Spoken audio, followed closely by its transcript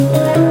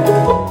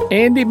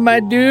Andy, my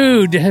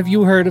dude, have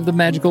you heard of the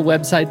magical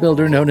website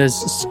builder known as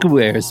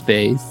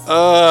Squarespace?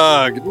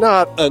 Ugh,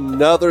 not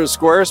another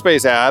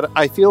Squarespace ad.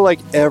 I feel like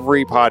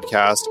every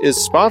podcast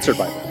is sponsored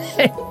by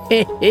them.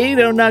 Hey,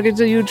 don't knock it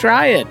till you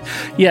try it.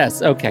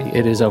 Yes, okay,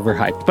 it is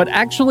overhyped, but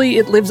actually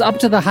it lives up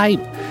to the hype.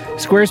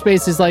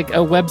 Squarespace is like a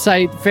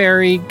website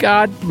fairy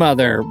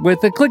godmother.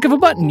 With a click of a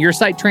button, your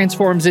site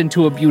transforms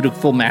into a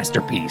beautiful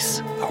masterpiece.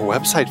 A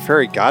website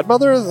fairy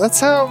godmother? That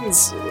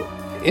sounds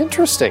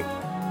interesting.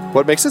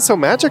 What makes it so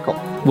magical?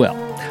 Well,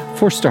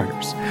 for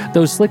starters,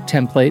 those slick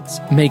templates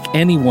make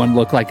anyone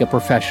look like a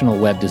professional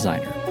web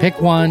designer.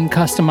 Pick one,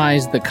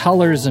 customize the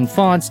colors and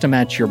fonts to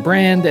match your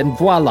brand, and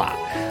voila.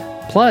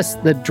 Plus,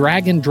 the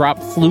drag-and-drop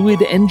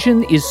Fluid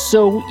engine is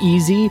so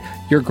easy,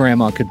 your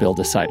grandma could build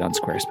a site on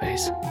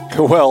Squarespace.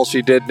 Well,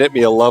 she did knit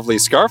me a lovely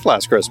scarf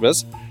last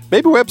Christmas.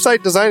 Maybe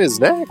website design is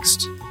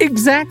next.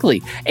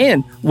 Exactly.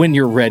 And when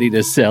you're ready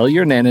to sell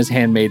your Nana's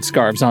handmade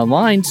scarves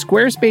online,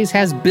 Squarespace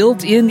has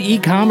built-in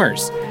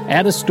e-commerce.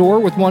 Add a store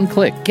with one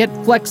click. Get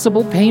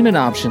flexible payment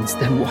options.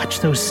 Then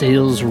watch those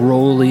sales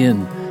roll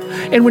in.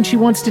 And when she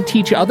wants to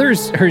teach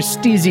others her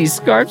steezy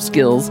scarf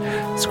skills,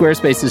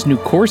 Squarespace's new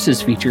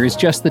courses feature is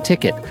just the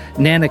ticket.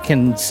 Nana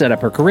can set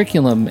up her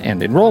curriculum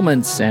and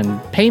enrollments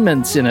and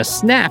payments in a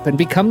snap and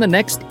become the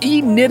next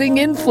e-knitting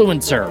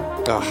influencer.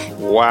 Oh,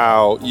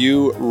 wow,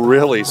 you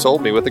really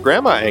sold me with the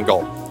grandma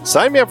angle.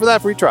 Sign me up for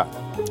that free trial.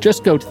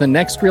 Just go to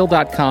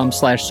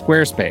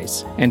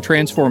thenextreel.com/Squarespace and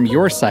transform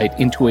your site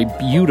into a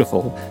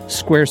beautiful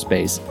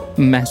Squarespace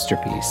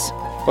masterpiece.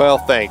 Well,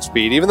 thanks,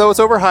 Pete. Even though it's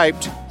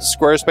overhyped,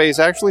 Squarespace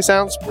actually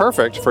sounds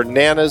perfect for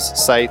Nana's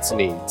site's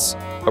needs.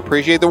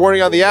 Appreciate the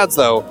warning on the ads,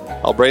 though.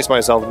 I'll brace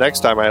myself next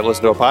time I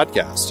listen to a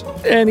podcast.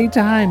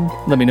 Anytime.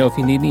 Let me know if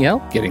you need any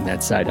help getting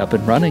that site up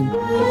and running.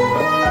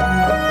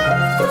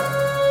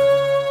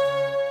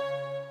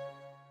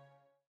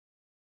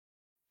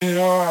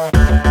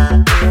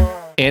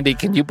 Andy,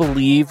 can you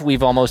believe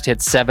we've almost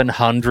hit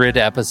 700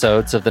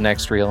 episodes of The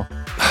Next Reel?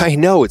 I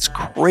know, it's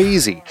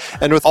crazy.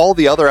 And with all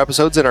the other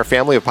episodes in our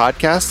family of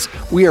podcasts,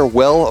 we are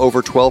well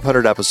over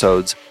 1,200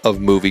 episodes of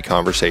movie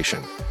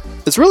conversation.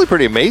 It's really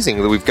pretty amazing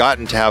that we've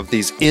gotten to have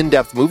these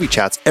in-depth movie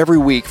chats every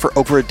week for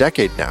over a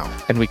decade now.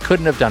 And we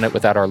couldn't have done it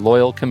without our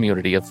loyal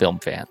community of film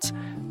fans.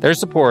 Their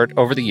support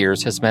over the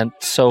years has meant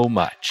so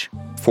much.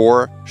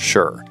 For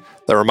sure.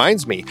 That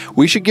reminds me,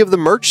 we should give the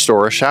merch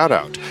store a shout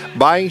out.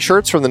 Buying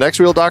shirts from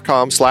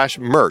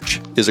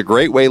thenextreel.com/merch is a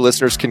great way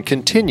listeners can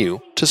continue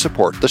to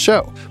support the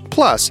show.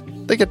 Plus,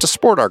 they get to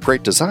sport our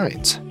great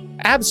designs.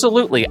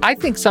 Absolutely. I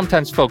think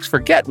sometimes folks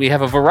forget we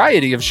have a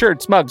variety of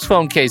shirts, mugs,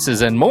 phone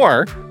cases, and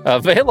more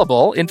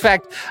available. In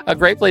fact, a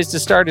great place to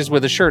start is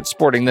with a shirt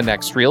sporting the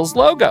Next Reel's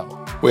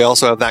logo. We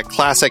also have that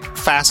classic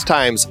Fast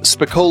Times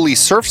Spicoli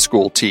Surf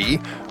School tee,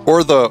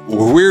 or the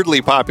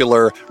weirdly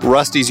popular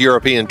Rusty's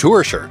European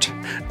Tour shirt.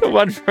 The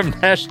one from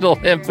National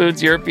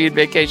Lampoon's European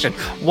Vacation.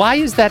 Why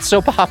is that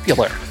so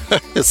popular?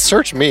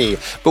 Search me,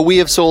 but we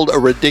have sold a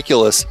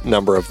ridiculous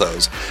number of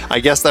those.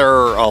 I guess there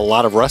are a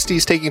lot of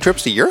Rustys taking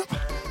trips to Europe?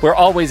 We're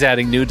always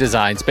adding new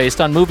designs based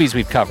on movies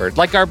we've covered,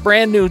 like our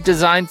brand new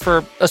design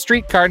for a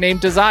streetcar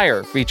named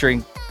Desire,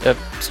 featuring a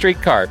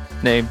streetcar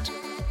named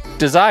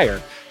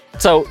Desire.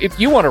 So if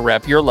you want to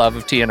rep your love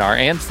of TNR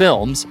and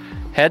films,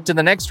 head to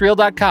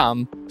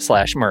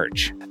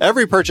thenextreel.com/merch.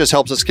 Every purchase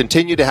helps us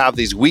continue to have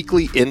these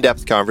weekly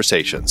in-depth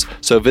conversations.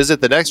 So visit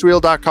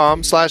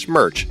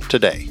thenextreel.com/merch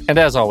today. And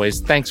as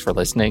always, thanks for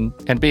listening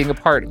and being a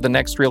part of the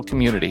Next Reel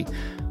community.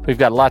 We've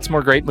got lots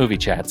more great movie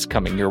chats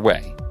coming your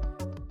way.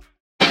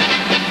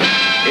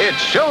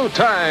 It's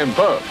showtime,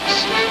 folks.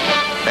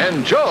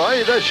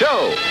 Enjoy the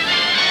show.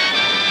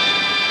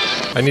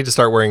 I need to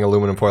start wearing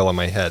aluminum foil on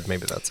my head.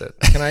 Maybe that's it.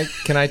 Can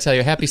I tell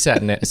you, happy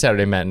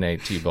Saturday matinee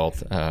to you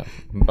both.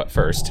 But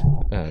first,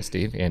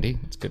 Steve, Andy,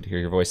 it's good to hear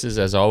your voices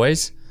as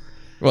always.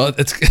 Well,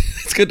 it's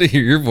good to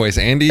hear your voice,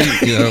 Andy.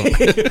 You know,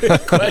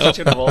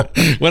 questionable.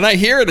 When I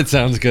hear it, it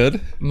sounds good.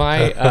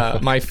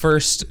 My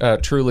first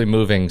truly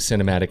moving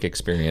cinematic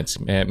experience.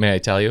 May I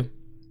tell you?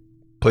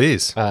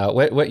 Please.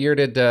 What year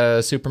did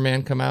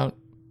Superman come out?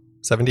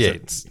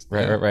 78.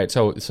 Right.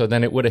 So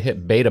then it would have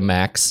hit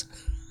Betamax.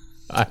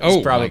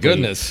 My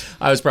goodness.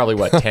 I was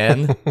probably,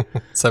 10?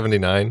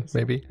 79,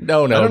 maybe?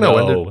 No. I don't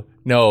know.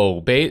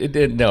 No.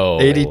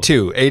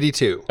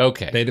 82.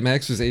 Okay.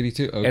 Betamax was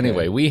 82? Okay.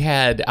 Anyway, we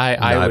had...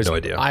 I have no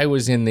idea. I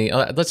was in the...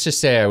 let's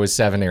just say I was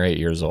 7 or 8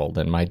 years old,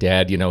 and my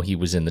dad, he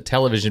was in the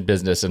television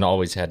business and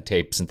always had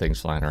tapes and things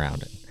flying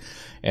around.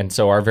 And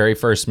so our very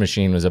first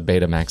machine was a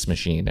Betamax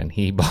machine, and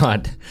he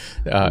bought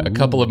a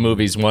couple of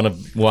movies, one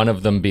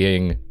of them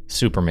being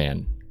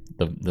Superman,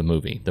 the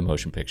movie, the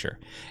motion picture.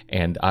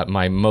 And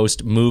my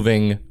most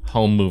moving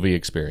home movie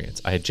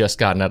experience. I had just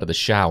gotten out of the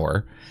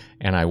shower,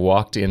 and I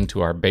walked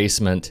into our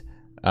basement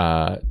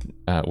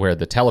where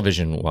the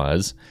television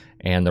was,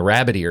 and the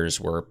rabbit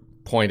ears were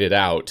pointed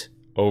out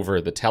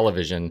over the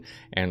television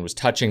and was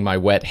touching my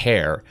wet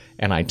hair,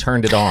 and I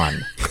turned it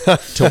on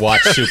to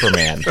watch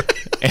Superman,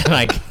 and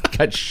I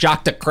got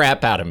shocked the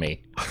crap out of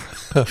me.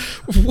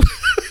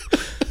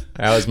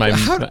 That was my You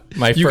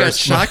got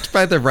first. shocked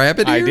by the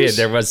rabbit ears? I did.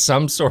 There was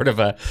some sort of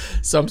a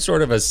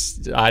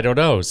I don't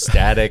know,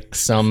 static,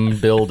 some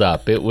build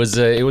up. It was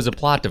a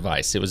plot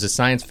device. It was a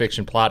science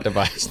fiction plot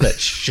device that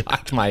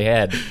shocked my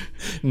head,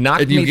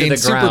 knocked me to the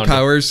ground.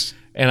 Superpowers.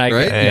 And I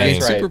Right? that's You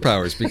gained right.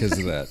 superpowers because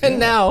of that.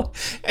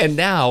 And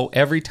now,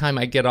 every time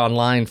I get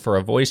online for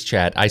a voice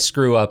chat, I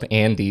screw up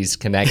Andy's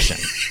connection.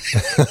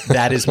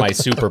 That is my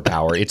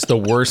superpower. It's the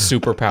worst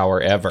superpower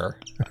ever.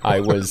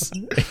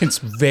 It's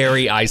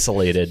very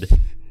isolated.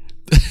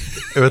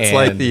 It's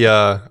like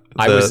the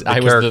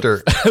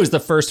character. I was the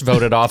first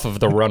voted off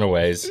of the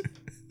Runaways.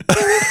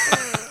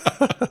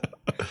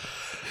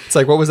 It's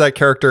like, what was that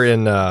character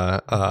in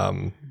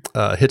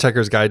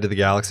Hitchhiker's Guide to the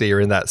Galaxy,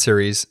 or in that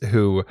series,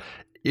 who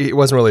it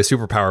wasn't really a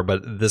superpower,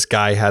 but this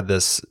guy had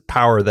this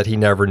power that he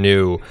never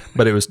knew,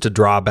 but it was to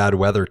draw bad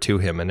weather to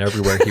him, and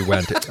everywhere he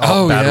went,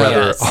 bad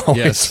weather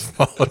always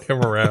followed him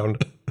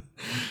around.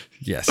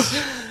 Yes.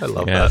 I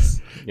love that.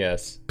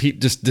 Yes. Pete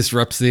just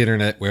disrupts the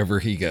internet wherever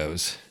he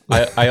goes.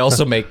 I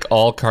also make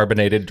all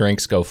carbonated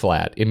drinks go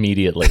flat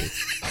immediately.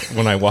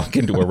 When I walk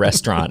into a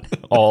restaurant,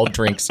 all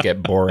drinks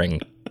get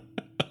boring.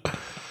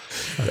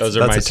 Those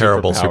are my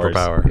terrible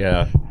superpower.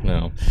 Yeah,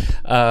 no.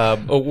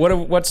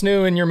 What's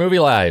new in your movie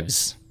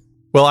lives?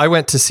 Well, I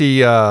went to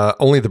see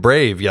Only the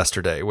Brave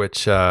yesterday,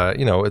 which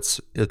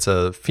it's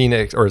a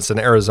Phoenix, or it's an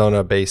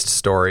Arizona-based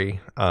story.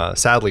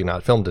 Sadly,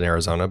 not filmed in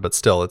Arizona, but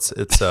still,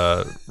 it's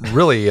a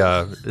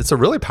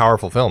really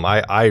powerful film.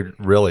 I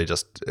really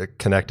just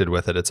connected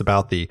with it. It's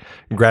about the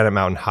Granite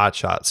Mountain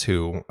hotshots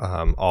who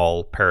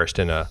all perished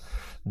in a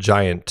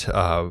giant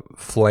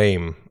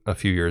flame a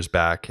few years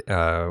back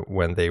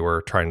when they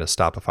were trying to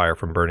stop a fire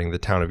from burning the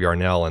town of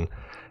Yarnell,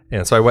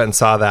 and so I went and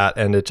saw that,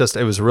 and it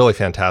was a really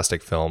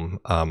fantastic film.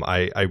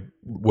 I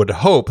would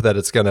hope that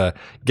it's going to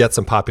get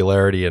some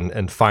popularity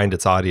and find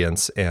its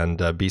audience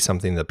and be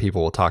something that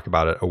people will talk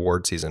about at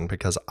award season,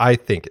 because I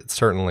think it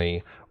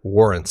certainly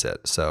warrants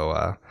it.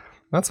 So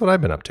that's what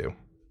I've been up to.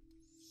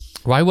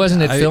 Why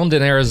wasn't it filmed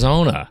in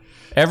Arizona?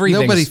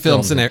 Nobody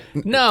films in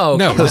Arizona. No,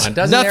 come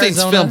on.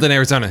 Nothing's filmed in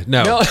Arizona.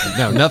 No,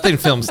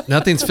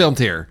 nothing's filmed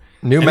here.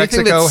 New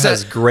Mexico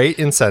has great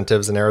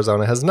incentives, and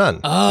Arizona has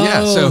none. Oh,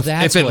 yeah, so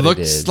that's if it what looks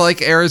is. like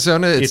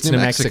Arizona, it's New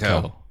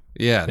Mexico. Mexico.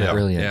 Yeah, no,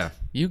 Brilliant. Yeah,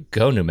 You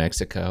go, New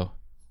Mexico.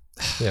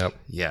 Yep.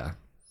 yeah.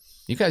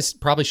 You guys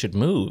probably should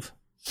move.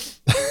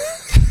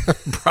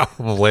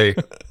 Probably.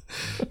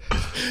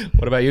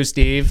 What about you,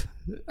 Steve?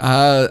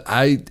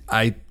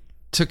 I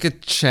took a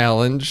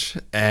challenge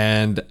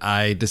and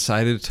I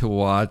decided to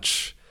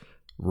watch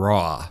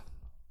Raw.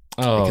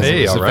 Oh,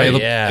 hey, all right.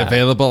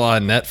 Available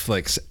on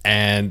Netflix,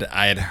 and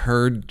I had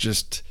heard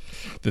just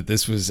that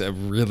this was a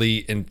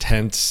really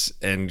intense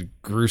and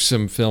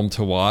gruesome film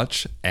to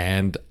watch,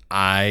 and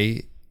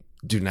I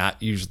do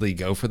not usually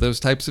go for those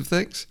types of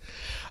things,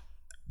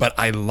 but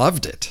I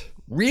loved it.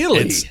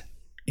 Really?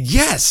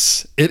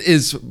 Yes, it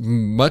is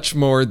much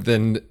more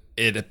than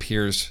it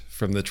appears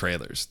from the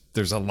trailers.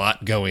 There's a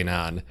lot going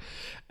on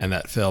in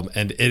that film,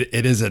 and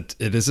it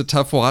is a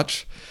tough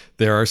watch.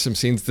 There are some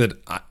scenes that,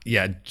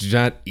 do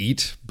not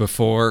eat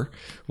before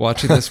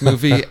watching this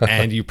movie,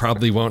 and you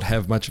probably won't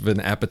have much of an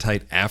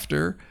appetite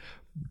after.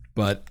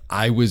 But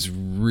I was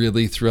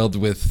really thrilled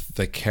with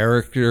the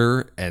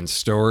character and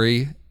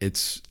story.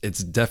 It's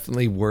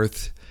definitely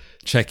worth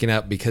checking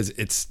out, because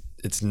it's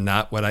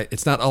not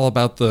all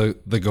about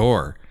the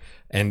gore,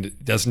 and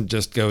it doesn't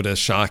just go to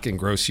shock and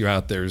gross you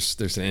out.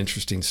 There's an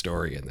interesting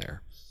story in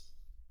there.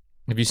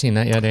 Have you seen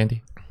that yet,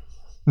 Andy?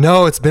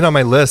 No, it's been on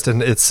my list,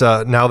 and it's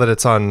now that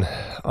it's on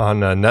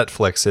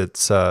Netflix,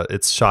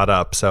 it's shot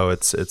up, so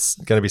it's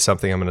going to be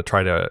something I'm going to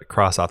try to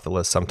cross off the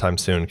list sometime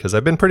soon, because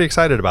I've been pretty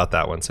excited about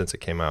that one since it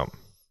came out.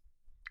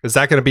 Is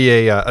that going to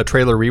be a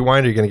trailer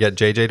rewind? Are you going to get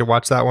JJ to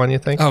watch that one, you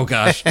think? Oh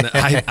gosh,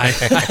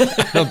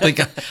 I don't think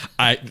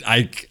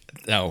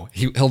no,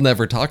 he'll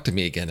never talk to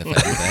me again if I do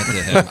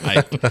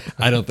that to him.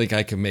 I don't think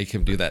I can make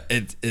him do that.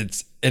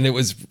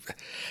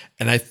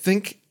 I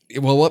think.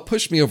 Well, what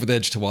pushed me over the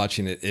edge to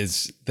watching it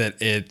is that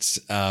it's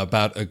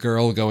about a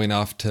girl going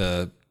off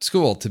to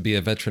school to be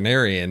a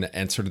veterinarian,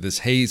 and sort of this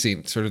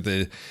hazing, sort of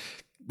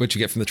what you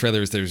get from the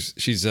trailer is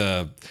she's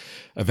a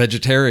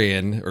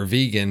vegetarian or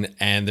vegan,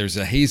 and there's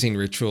a hazing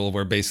ritual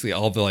where basically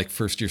all the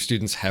first year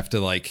students have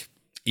to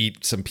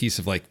eat some piece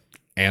of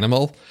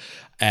animal,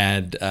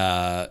 and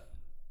I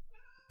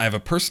have a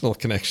personal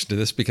connection to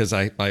this because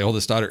my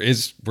oldest daughter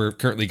we're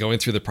currently going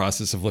through the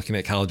process of looking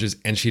at colleges,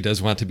 and she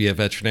does want to be a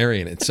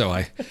veterinarian. And so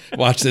I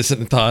watched this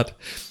and thought,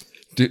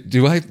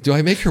 do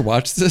I make her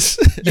watch this?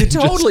 You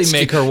totally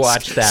make her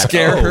watch that.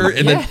 Scare her.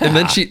 And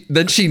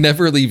then she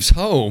never leaves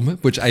home,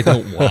 which I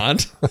don't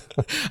want.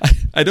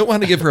 I don't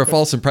want to give her a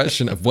false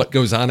impression of what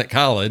goes on at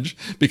college,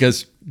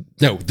 because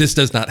no, this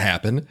does not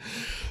happen.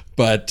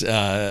 But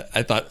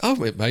I thought,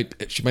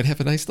 she might have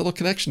a nice little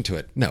connection to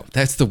it. No,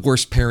 that's the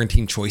worst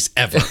parenting choice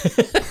ever.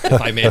 If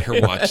I made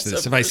her watch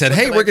this, if I said,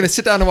 "Hey, we're going to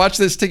sit down and watch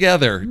this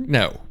together,"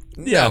 no,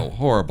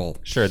 horrible.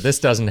 Sure, this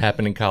doesn't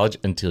happen in college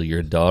until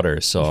your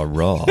daughter saw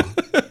Raw.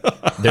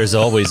 There's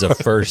always a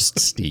first,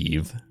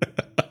 Steve.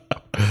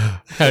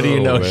 How do you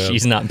know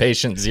she's not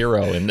patient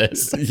zero in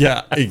this?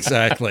 Yeah,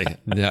 exactly.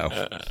 No.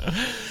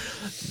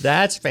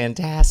 That's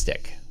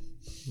fantastic.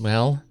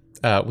 Well,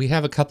 we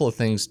have a couple of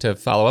things to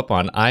follow up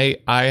on. I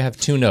have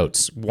two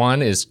notes.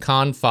 One is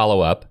con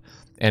follow-up,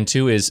 and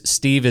two is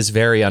Steve is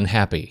very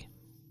unhappy.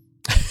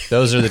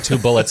 Those are the two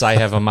bullets I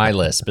have on my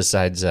list,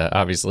 besides,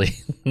 obviously,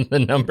 the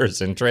numbers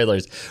and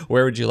trailers.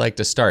 Where would you like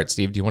to start,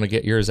 Steve? Do you want to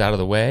get yours out of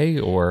the way,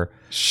 or...?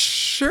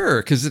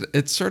 Sure, because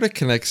it sort of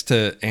connects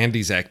to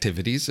Andy's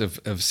activities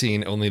of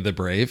seeing Only the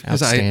Brave.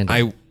 Because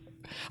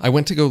I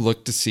went to go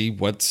look to see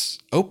what's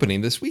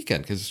opening this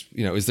weekend, because,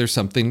 is there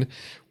something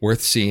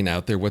worth seeing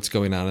out there? What's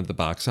going on at the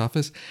box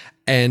office?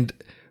 And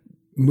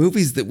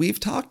movies that we've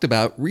talked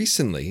about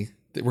recently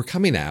that were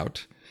coming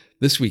out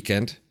this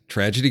weekend...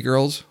 Tragedy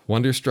Girls,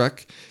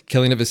 Wonderstruck,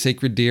 Killing of a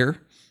Sacred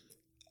Deer,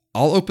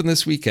 all open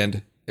this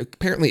weekend,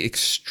 apparently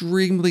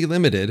extremely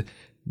limited,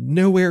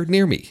 nowhere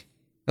near me.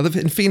 I live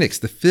in Phoenix,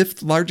 the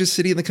 5th largest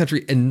city in the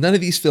country, and none of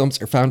these films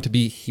are found to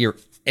be here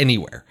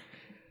anywhere.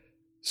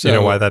 So, you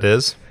know why that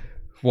is?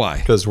 Why?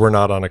 Because we're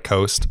not on a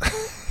coast.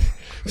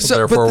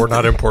 Therefore, we're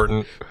not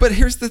important. But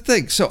here's the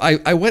thing. So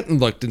I went and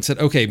looked and said,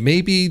 okay,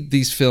 maybe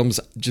these films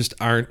just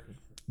aren't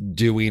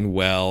doing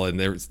well,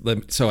 and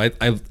so I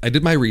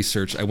did my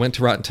research. I went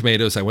to Rotten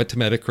Tomatoes, I went to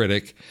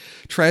Metacritic.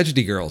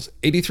 Tragedy Girls,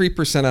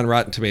 83% on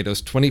Rotten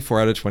Tomatoes, 24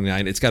 out of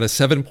 29. It's got a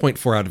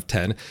 7.4 out of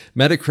 10.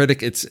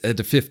 Metacritic, it's at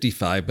a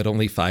 55, but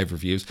only 5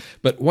 reviews.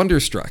 But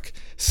Wonderstruck,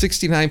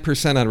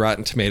 69% on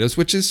Rotten Tomatoes,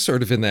 which is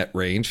sort of in that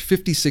range.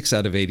 56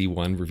 out of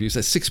 81 reviews, a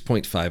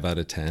 6.5 out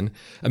of 10.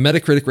 A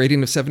Metacritic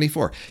rating of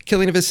 74.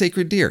 Killing of a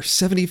Sacred Deer,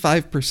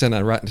 75%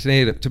 on Rotten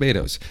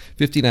Tomatoes,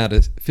 59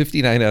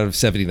 out of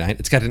 79.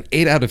 It's got an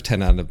 8 out of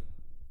 10 on the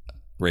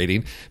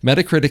rating.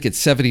 Metacritic at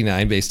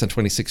 79 based on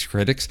 26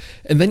 critics.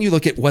 And then you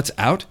look at what's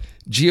out.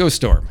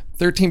 Geostorm,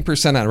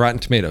 13% on Rotten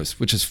Tomatoes,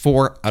 which is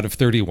 4 out of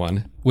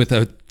 31 with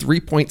a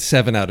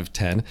 3.7 out of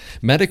 10.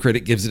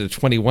 Metacritic gives it a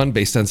 21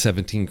 based on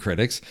 17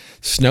 critics.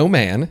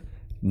 Snowman,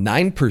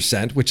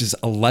 9%, which is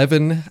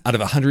 11 out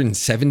of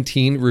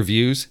 117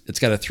 reviews. It's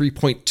got a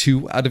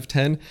 3.2 out of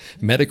 10.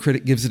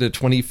 Metacritic gives it a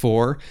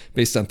 24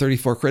 based on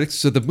 34 critics.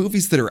 So the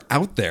movies that are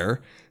out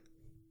there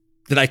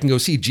that I can go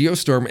see,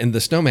 Geostorm and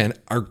The Snowman,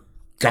 are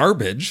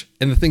garbage,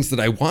 and the things that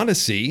I want to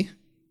see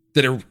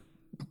that are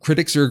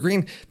critics are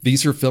agreeing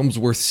these are films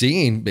worth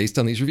seeing based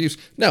on these reviews.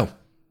 No,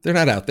 they're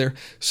not out there.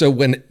 So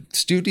when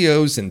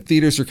studios and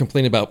theaters are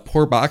complaining about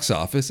poor box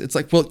office, it's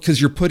like, well,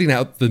 because you're putting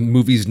out the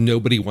movies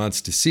nobody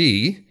wants to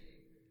see,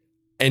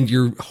 and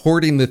you're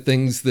hoarding the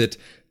things that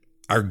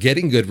are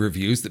getting good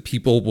reviews that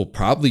people will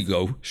probably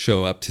go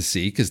show up to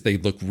see because they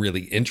look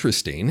really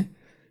interesting,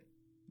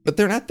 but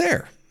they're not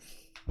there.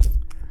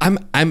 I'm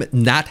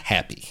not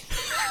happy.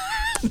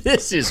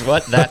 This is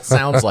what that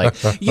sounds like.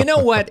 You know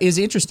what is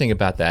interesting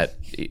about that,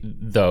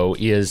 though,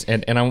 is,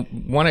 and I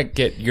want to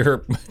get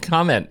your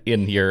comment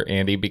in here,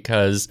 Andy,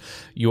 because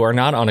you are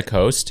not on a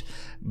coast,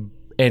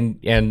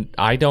 and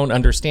I don't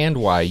understand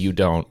why you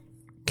don't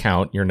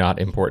count. You're not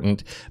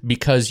important,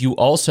 because you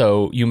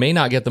may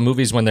not get the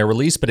movies when they're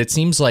released, but it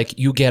seems like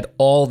you get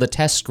all the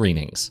test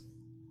screenings.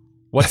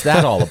 What's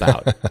that all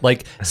about?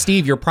 Like,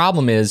 Steve, your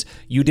problem is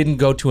you didn't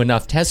go to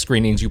enough test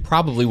screenings. You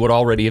probably would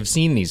already have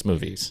seen these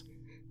movies.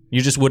 You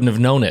just wouldn't have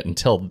known it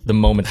until the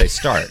moment they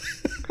start.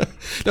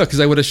 No, because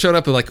I would have showed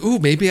up and like, ooh,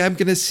 maybe I'm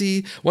going to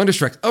see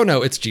Wonderstruck. Oh,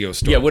 no, it's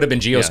Geostorm. Yeah, it would have been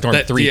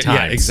Geostorm three times.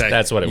 Yeah, exactly.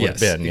 That's what it would have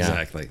been. Yeah.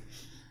 Exactly.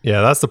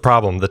 Yeah, that's the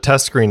problem. The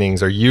test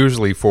screenings are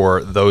usually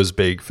for those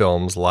big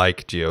films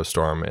like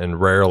Geostorm, and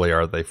rarely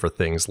are they for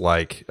things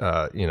like,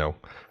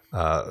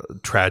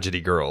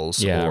 Tragedy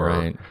Girls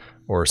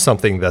or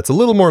something that's a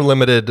little more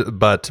limited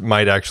but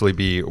might actually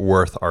be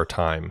worth our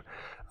time.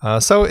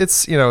 So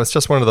it's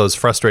just one of those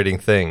frustrating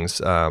things.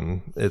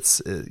 I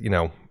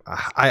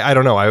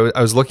don't know.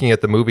 I was looking at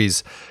the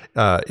movies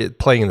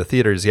playing in the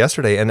theaters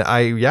yesterday, and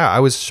I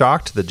was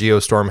shocked that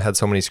Geostorm had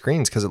so many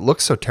screens because it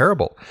looks so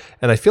terrible.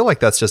 And I feel like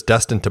that's just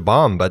destined to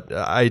bomb, but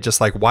I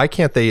just like, why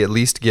can't they at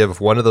least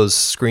give one of those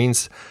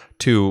screens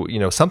to,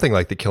 something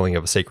like The Killing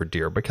of a Sacred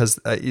Deer, because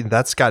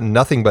that's got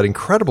nothing but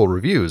incredible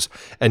reviews.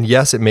 And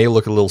yes, it may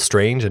look a little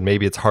strange and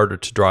maybe it's harder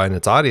to draw in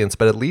its audience,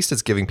 but at least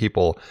it's giving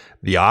people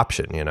the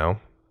option,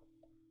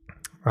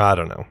 I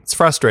don't know. It's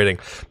frustrating.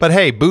 But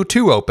hey, Boo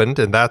 2 opened,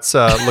 and that's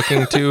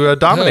looking to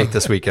dominate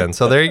this weekend.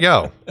 So there you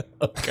go.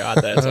 Oh, God,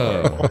 that's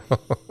horrible.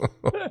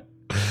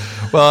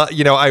 Well,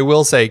 I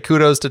will say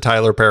kudos to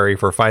Tyler Perry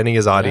for finding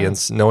his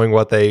audience, knowing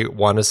what they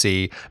want to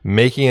see,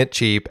 making it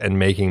cheap, and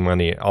making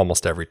money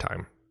almost every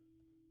time.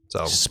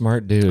 So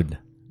smart dude.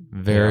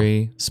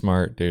 Very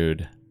smart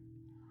dude.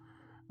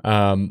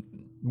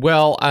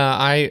 Well,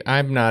 I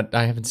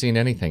haven't seen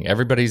anything.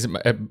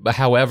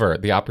 However,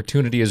 the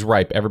opportunity is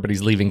ripe.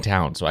 Everybody's leaving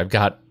town, so I've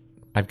got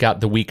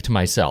the week to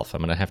myself. I'm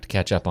going to have to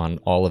catch up on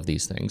all of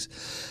these things.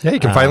 Yeah, you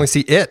can finally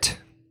see It.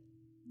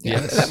 Yeah,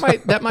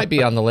 that might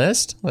be on the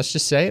list. Let's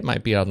just say it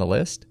might be on the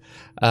list.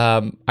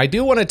 I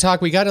do want to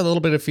talk. We got a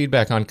little bit of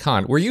feedback on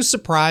Khan. Were you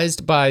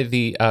surprised by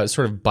the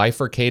sort of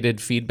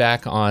bifurcated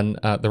feedback on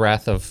the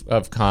Wrath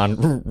of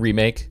Khan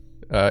remake?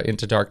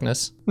 Into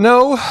Darkness?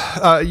 No,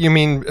 you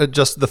mean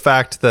just the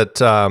fact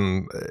that.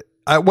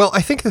 Well,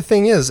 I think the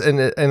thing is, and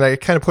I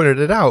kind of pointed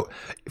it out,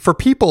 for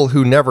people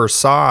who never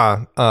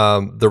saw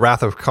The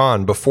Wrath of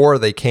Khan before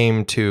they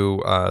came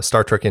to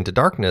Star Trek Into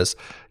Darkness,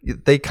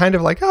 they kind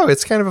of like, oh,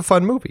 it's kind of a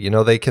fun movie.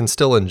 They can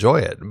still enjoy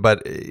it.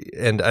 But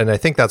and I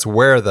think that's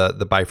where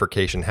the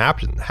bifurcation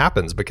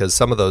happens, because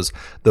some of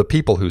the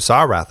people who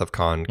saw Wrath of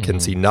Khan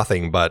can see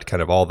nothing but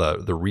kind of all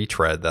the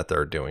retread that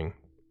they're doing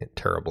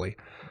terribly.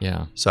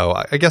 Yeah. So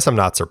I guess I'm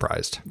not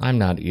surprised. I'm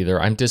not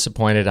either. I'm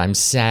disappointed. I'm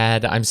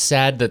sad. I'm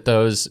sad that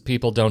those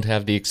people don't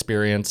have the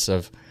experience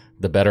of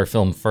the better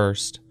film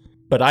first.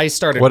 But I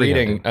started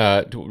reading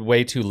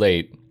way too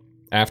late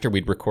after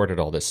we'd recorded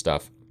all this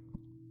stuff.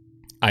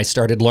 I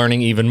started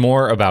learning even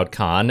more about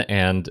Khan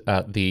and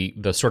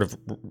the sort of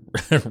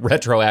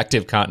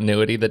retroactive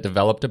continuity that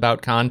developed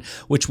about Khan,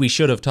 which we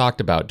should have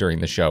talked about during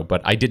the show,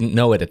 but I didn't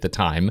know it at the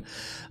time.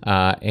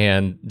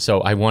 And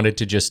so I wanted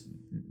to just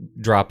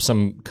drop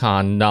some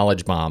Khan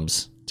knowledge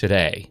bombs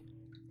today,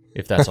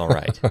 if that's all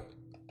right.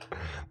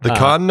 The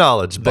Khan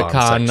knowledge bomb. The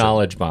Khan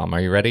knowledge bomb.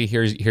 Are you ready?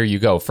 Here you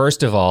go.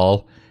 First of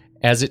all,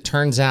 as it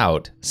turns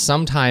out,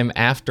 sometime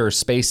after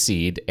Space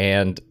Seed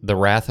and The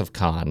Wrath of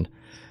Khan,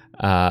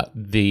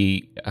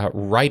 the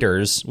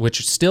writers,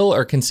 which still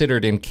are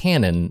considered in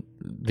canon,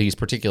 these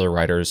particular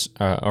writers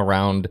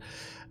around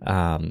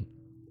some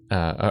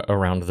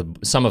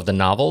of the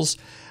novels,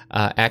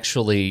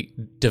 actually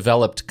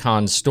developed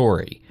Khan's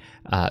story.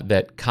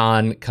 That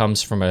Khan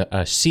comes from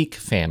a Sikh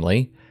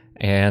family,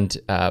 and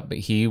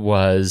he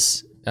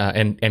was,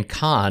 and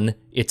Khan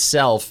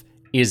itself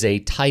is a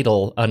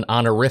title, an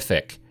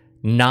honorific,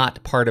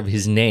 not part of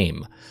his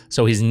name.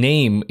 So his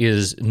name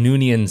is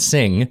Noonien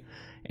Singh,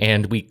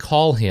 and we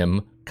call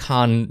him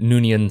Khan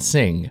Noonien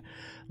Singh,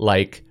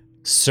 like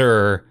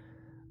Sir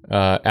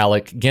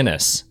Alec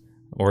Guinness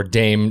or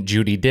Dame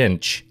Judi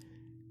Dench,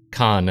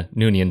 Khan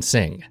Noonien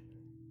Singh.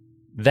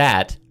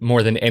 That,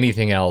 more than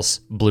anything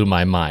else, blew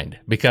my mind,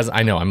 because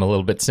I know I'm a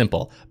little bit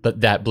simple, but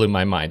that blew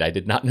my mind. I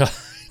did not know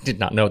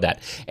that.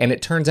 And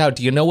it turns out,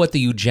 do you know what the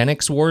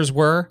eugenics wars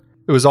were?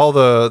 It was all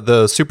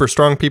the super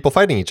strong people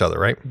fighting each other,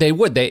 right? They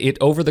would.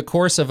 Over the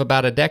course of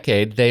about a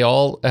decade, they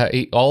all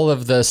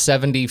of the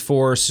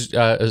 74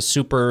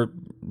 super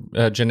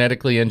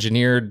genetically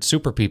engineered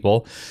super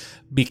people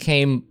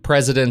became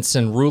presidents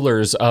and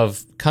rulers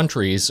of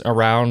countries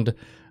around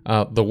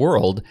the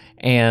world,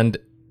 and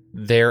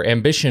their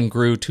ambition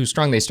grew too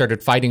strong. They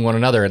started fighting one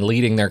another and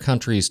leading their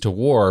countries to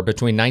war.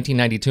 Between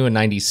 1992 and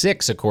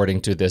 96,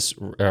 according to this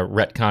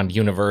retconned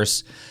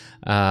universe,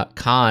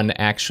 Khan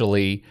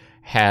actually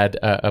had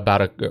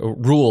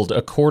ruled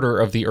a quarter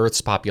of the Earth's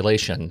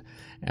population.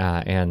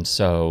 And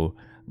so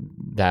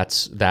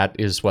that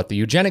is what the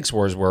eugenics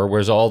wars were,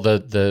 was all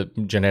the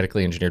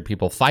genetically engineered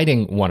people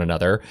fighting one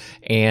another.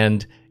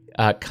 And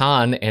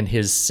Khan and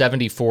his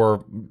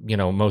 74,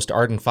 most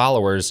ardent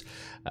followers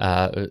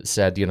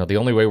said, the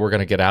only way we're going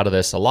to get out of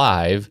this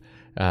alive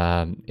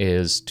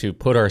is to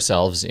put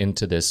ourselves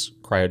into this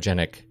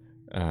cryogenic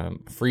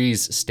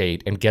freeze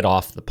state and get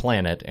off the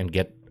planet and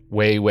get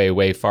way, way,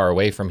 way far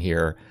away from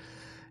here.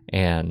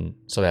 And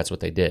so that's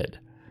what they did.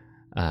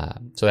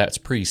 So that's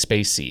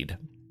pre-Space Seed,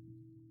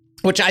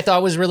 which I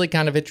thought was really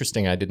kind of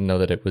interesting. I didn't know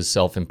that it was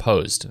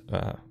self-imposed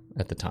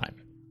at the time.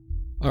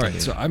 All right,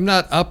 so I'm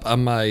not up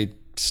on my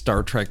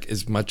Star Trek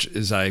as much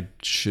as I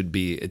should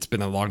be. It's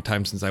been a long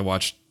time since I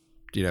watched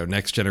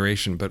Next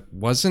Generation, but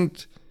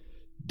wasn't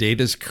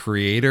Data's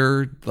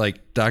creator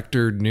like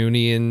Dr.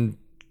 Noonien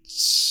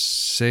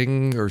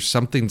Singh or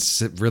something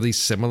really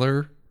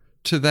similar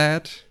to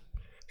that?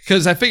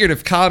 Because I figured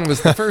if Khan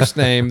was the first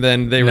name,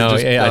 then they were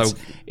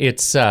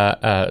it's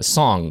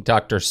Song,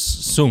 Dr.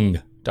 Sung,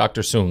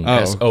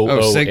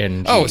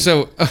 S-O-O-N-G.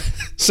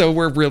 So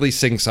we're really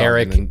sing-song.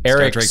 Eric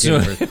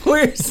Sung.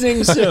 We're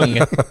sing-sung.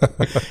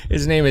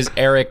 His name is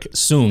Eric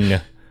Sung.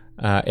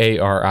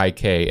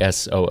 Ariksoong.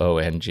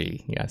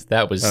 Yes,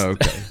 that was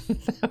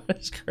that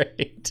was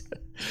great.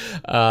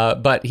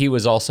 But he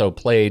was also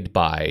played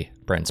by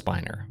Brent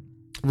Spiner.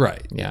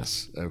 Right.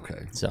 Yes.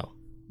 Okay. So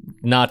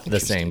not the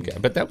same guy,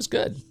 but that was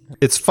good.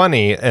 It's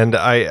funny, and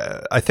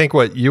I think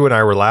what you and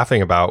I were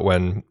laughing about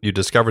when you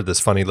discovered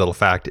this funny little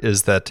fact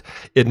is that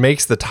it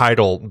makes the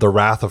title The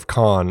Wrath of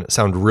Khan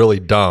sound really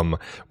dumb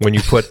when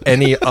you put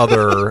any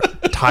other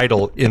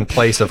title in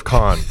place of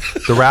Khan.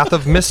 The Wrath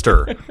of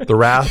Mr., The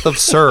Wrath of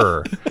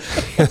Sir,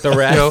 The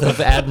Wrath of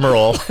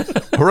Admiral.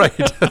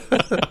 Right.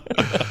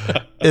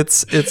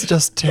 It's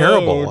just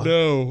terrible. Oh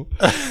no.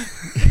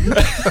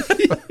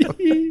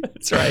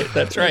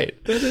 That's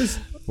right. That is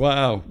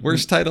wow,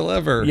 worst title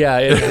ever. Yeah,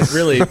 it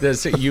really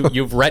does.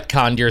 You've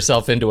retconned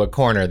yourself into a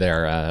corner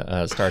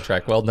there, Star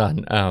Trek. Well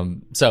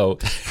done. So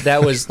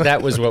that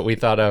was what we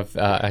thought of.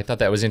 I thought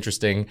that was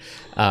interesting,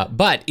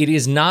 but it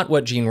is not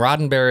what Gene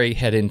Roddenberry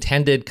had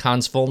intended.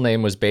 Khan's full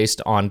name was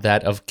based on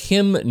that of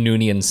Kim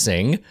Noonien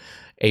Singh,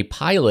 a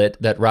pilot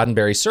that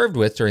Roddenberry served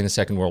with during the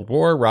Second World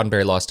War.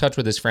 Roddenberry lost touch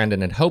with his friend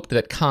and had hoped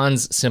that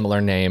Khan's similar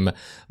name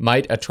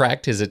might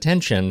attract his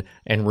attention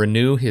and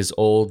renew his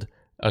old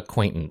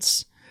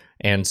acquaintance.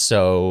 And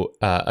so,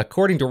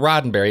 according to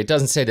Roddenberry, it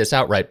doesn't say this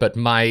outright, but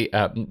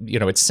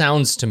it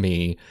sounds to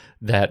me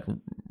that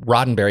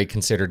Roddenberry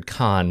considered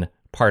Khan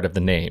part of the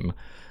name,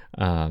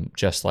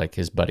 just like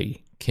his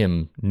buddy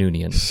Kim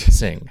Noonien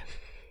Singh.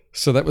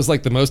 So that was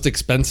like the most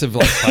expensive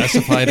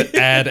classified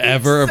ad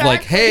ever of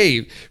like,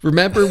 hey,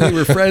 remember we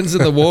were friends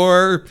in the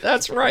war?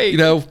 That's right.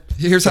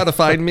 Here's how to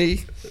find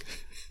me.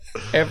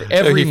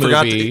 Every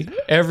movie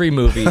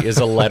is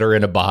a letter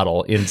in a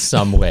bottle in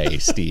some way,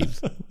 Steve.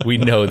 We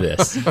know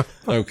this.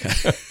 Okay.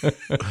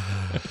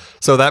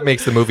 So that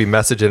makes the movie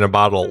Message in a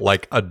Bottle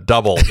like a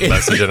double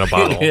message in a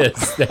bottle. It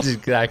is. That's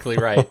exactly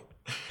right.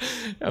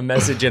 A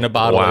message in a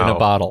bottle in a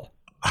bottle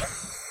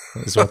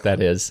is what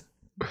that is.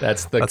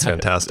 That's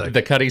fantastic.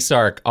 The Cutty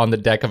Sark on the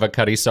deck of a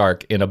Cutty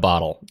Sark in a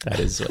bottle.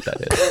 That is what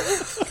that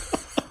is.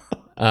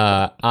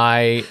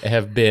 I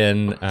have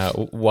been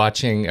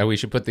watching, we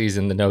should put these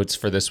in the notes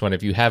for this one.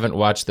 If you haven't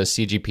watched the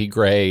CGP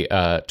Grey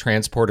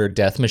Transporter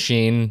Death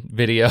Machine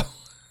video,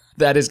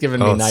 that has given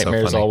me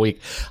nightmares all week.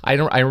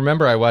 I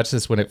remember I watched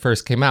this when it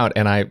first came out,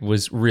 and I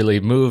was really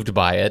moved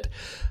by it,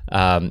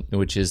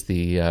 which is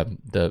the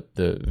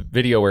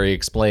video where he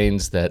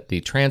explains that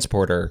the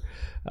transporter,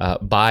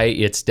 by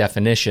its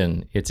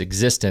definition, its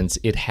existence,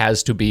 it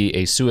has to be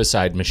a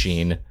suicide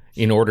machine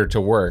in order to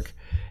work.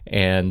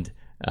 And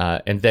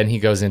then he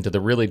goes into the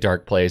really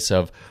dark place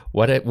of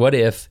what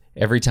if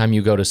every time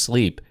you go to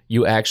sleep,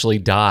 you actually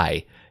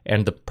die,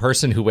 and the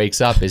person who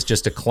wakes up is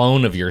just a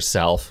clone of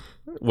yourself,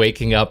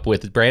 waking up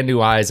with brand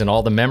new eyes and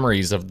all the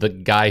memories of the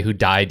guy who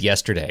died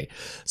yesterday.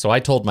 So I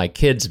told my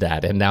kids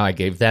that, and now I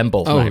gave them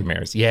both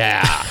nightmares.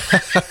 Yeah.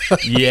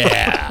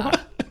 Yeah.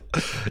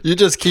 You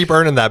just keep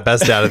earning that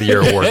Best Dad of the Year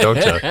award, don't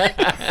you?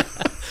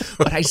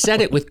 But I said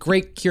it with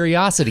great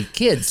curiosity.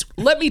 Kids,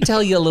 let me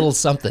tell you a little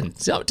something.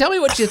 So tell me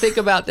what you think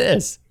about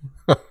this.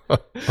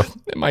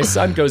 My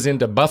son goes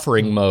into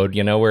buffering mode,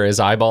 where his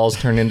eyeballs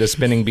turn into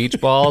spinning beach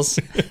balls.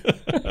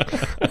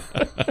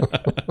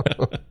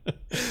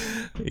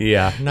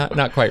 Yeah,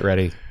 not quite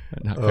ready.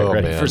 Not quite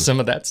ready for some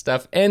of that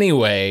stuff.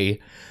 Anyway,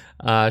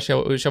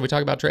 shall we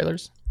talk about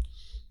trailers?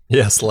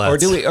 Yes,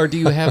 let's. Or do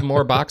you have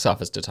more box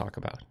office to talk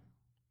about?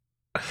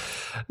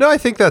 No, I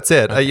think that's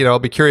it. I'll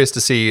be curious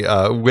to see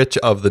which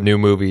of the new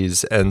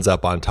movies ends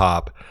up on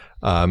top.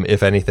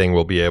 If anything,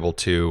 we'll be able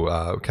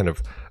to kind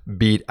of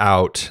beat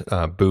out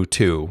Boo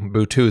 2.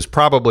 Boo 2 is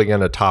probably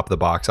going to top the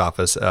box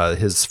office.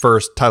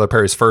 Tyler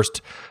Perry's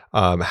first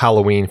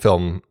Halloween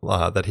film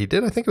that he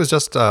did. I think it was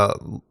just, I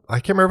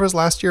can't remember if it was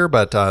last year,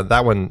 but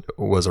that one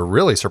was a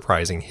really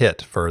surprising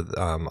hit for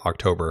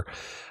October.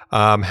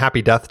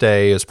 Happy Death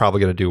Day is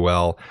probably going to do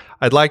well.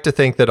 I'd like to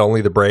think that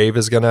Only the Brave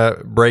is going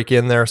to break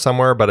in there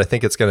somewhere, but I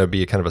think it's going to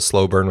be kind of a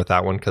slow burn with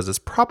that one because it's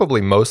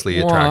probably mostly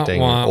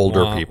attracting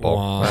older people.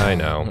 I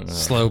know.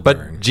 Slow burn.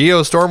 But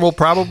Geostorm will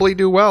probably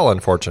do well,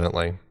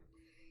 unfortunately.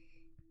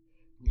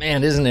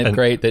 Man, isn't it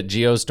great that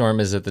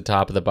Geostorm is at the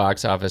top of the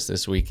box office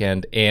this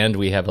weekend, and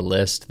we have a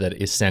list that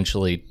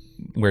essentially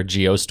where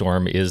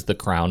Geostorm is the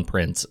crown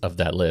prince of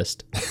that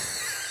list.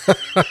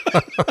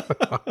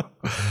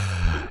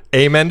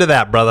 Amen to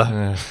that,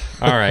 brother.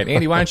 All right,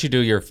 Andy, why don't you do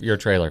your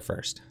trailer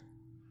first?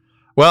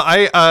 Well,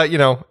 I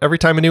every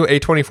time a new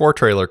A24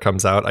 trailer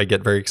comes out, I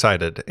get very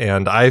excited.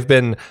 And I've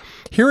been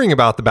hearing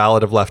about The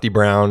Ballad of Lefty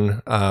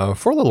Brown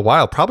for a little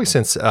while, probably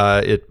since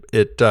it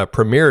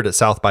premiered at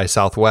South by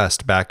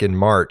Southwest back in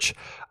March.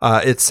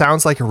 It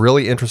sounds like a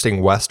really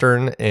interesting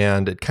Western,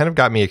 and it kind of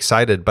got me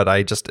excited, but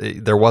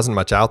there wasn't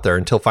much out there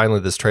until finally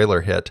this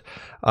trailer hit.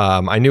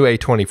 I knew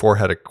A24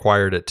 had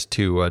acquired it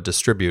to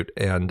distribute,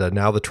 and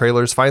now the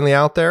trailer's finally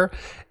out there,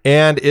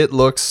 and it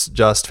looks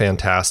just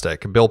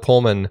fantastic. Bill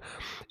Pullman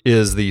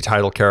is the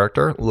title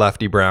character,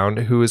 Lefty Brown,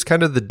 who is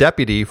kind of the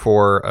deputy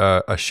for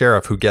a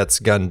sheriff who gets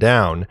gunned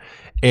down.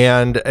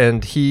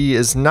 And he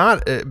is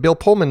not, Bill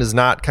Pullman is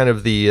not kind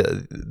of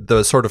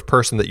the sort of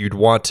person that you'd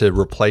want to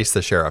replace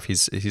the sheriff.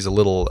 He's a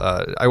little,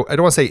 I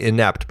don't want to say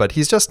inept, but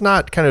he's just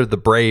not kind of the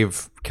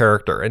brave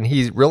character. And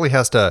he really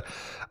has to,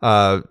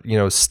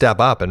 step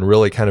up and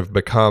really kind of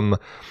become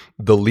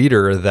the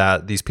leader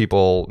that these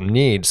people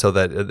need so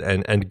that,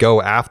 and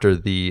go after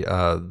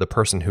the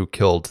person who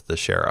killed the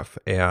sheriff.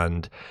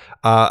 And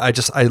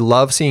I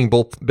love seeing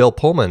Bill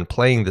Pullman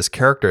playing this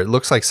character. It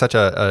looks like such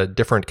a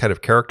different kind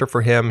of character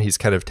for him. He's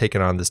kind of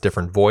taken on this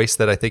different voice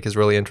that I think is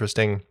really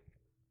interesting.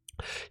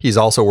 He's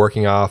also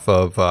working off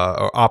of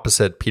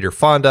opposite Peter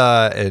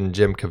Fonda and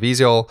Jim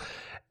Caviezel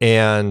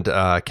and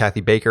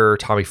Kathy Baker,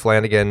 Tommy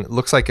Flanagan.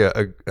 Looks like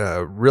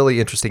a really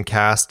interesting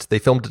cast. They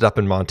filmed it up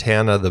in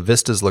Montana. The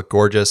vistas look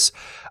gorgeous.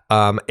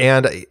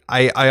 And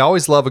I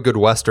always love a good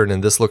Western,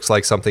 and this looks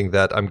like something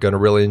that I'm going to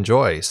really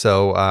enjoy.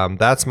 So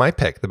that's my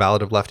pick, The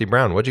Ballad of Lefty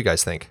Brown. What do you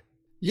guys think?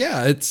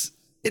 Yeah, it's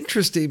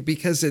interesting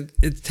because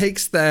it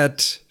takes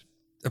that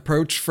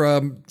approach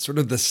from sort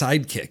of the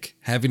sidekick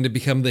having to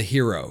become the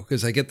hero,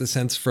 because I get the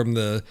sense from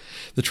the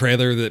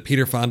trailer that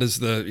Peter Fonda's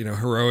the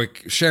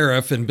heroic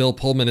sheriff and Bill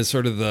Pullman is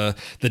sort of the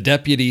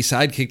deputy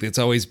sidekick that's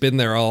always been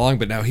there all along,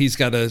 but now he's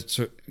got to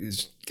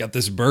got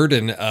this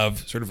burden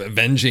of sort of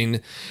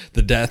avenging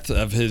the death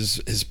of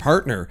his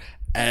partner.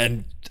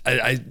 And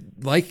I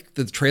like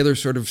the trailer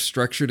sort of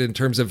structured in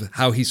terms of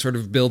how he sort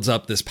of builds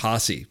up this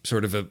posse,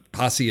 sort of a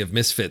posse of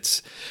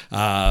misfits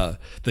that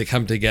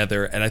come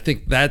together. And I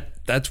think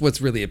that's what's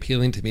really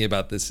appealing to me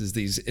about this, is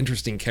these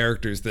interesting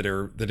characters that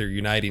are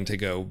uniting to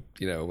go,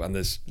 on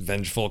this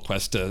vengeful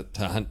quest to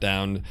hunt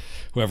down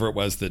whoever it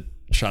was that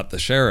shot the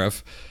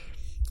sheriff.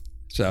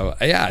 So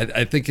yeah,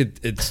 I think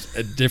it's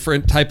a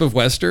different type of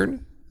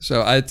Western.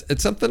 So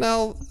it's something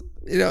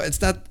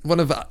it's not one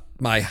of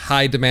my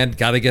high demand,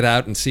 got to get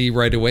out and see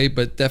right away,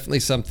 but definitely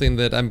something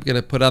that I'm going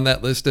to put on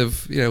that list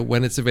of,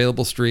 when it's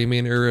available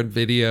streaming or in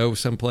video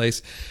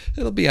someplace.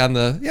 It'll be on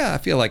I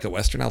feel like a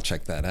Western. I'll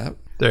check that out.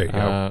 There you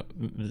go.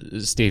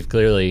 Steve,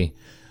 clearly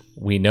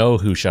we know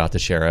who shot the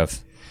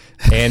sheriff,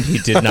 and he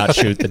did not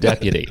shoot the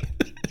deputy.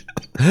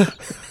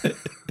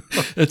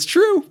 It's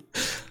true.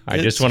 I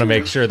just want to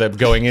make sure that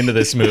going into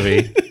this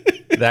movie,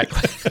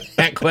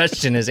 that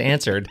question is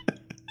answered.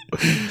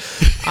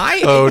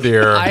 Oh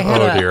dear.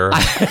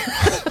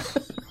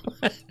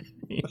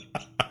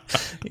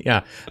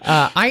 Yeah.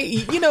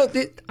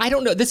 I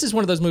don't know. This is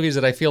one of those movies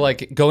that I feel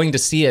like going to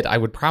see it, I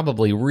would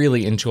probably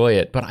really enjoy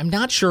it, but I'm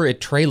not sure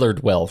it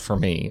trailered well for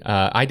me.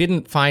 I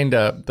didn't find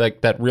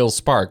that real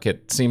spark.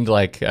 It seemed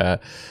like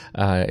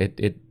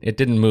it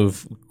didn't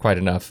move quite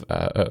enough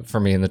for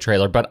me in the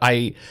trailer. But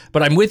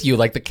I'm with you.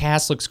 Like, the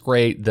cast looks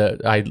great.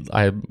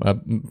 I'm a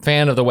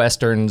fan of the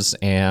Westerns,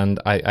 and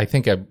I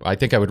think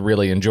I would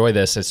really enjoy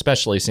this,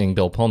 especially seeing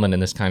Bill Pullman in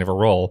this kind of a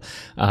role.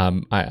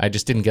 I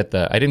just didn't get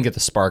the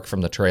spark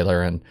from the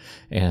trailer,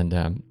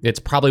 and it's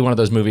probably one of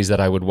those movies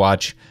that I would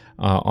watch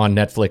on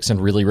Netflix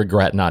and really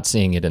regret not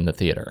seeing it in the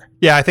theater.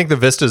 Yeah, I think the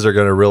vistas are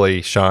going to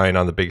really shine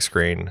on the big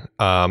screen.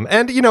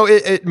 And,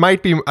 it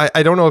might be,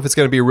 I don't know if it's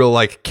going to be a real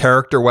like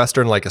character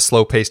Western, like a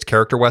slow paced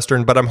character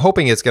Western, but I'm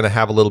hoping it's going to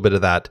have a little bit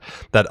of that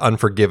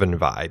Unforgiven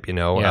vibe,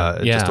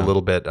 just a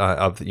little bit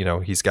of,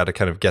 he's got to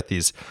kind of get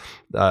these,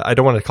 I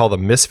don't want to call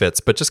them misfits,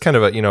 but just kind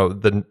of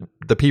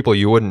the people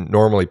you wouldn't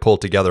normally pull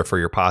together for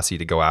your posse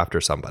to go after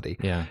somebody.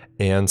 Yeah.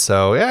 And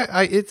so,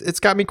 it's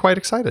got me quite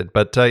excited.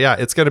 But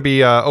it's going to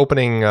be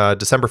opening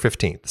December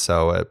 15th.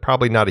 So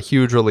probably not a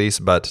huge release,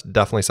 but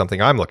definitely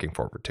something I'm looking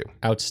forward to.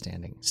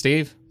 Outstanding.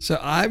 Steve? So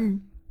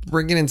I'm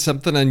bringing in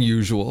something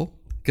unusual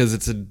because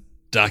it's a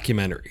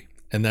documentary.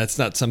 And that's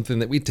not something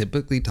that we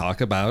typically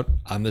talk about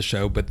on the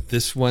show, but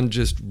this one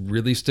just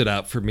really stood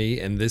out for me.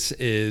 And this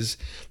is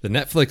the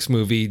Netflix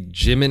movie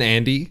Jim and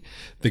Andy,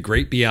 The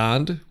Great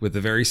Beyond, with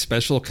a very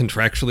special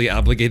contractually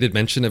obligated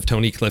mention of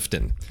Tony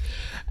Clifton.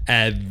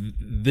 And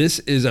this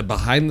is a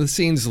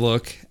behind-the-scenes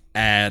look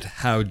at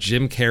how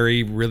Jim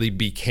Carrey really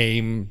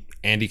became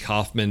Andy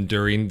Kaufman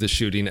during the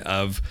shooting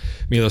of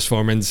Milos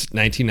Forman's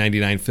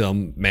 1999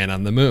 film Man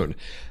on the Moon.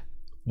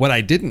 What I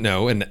didn't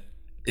know, and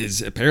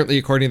is apparently,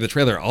 according to the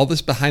trailer, all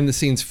this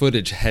behind-the-scenes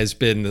footage has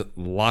been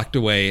locked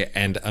away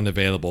and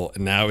unavailable,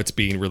 and now it's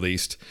being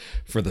released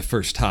for the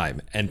first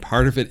time. And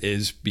part of it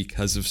is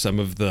because of some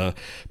of the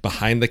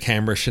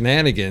behind-the-camera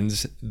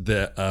shenanigans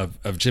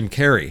of Jim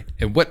Carrey.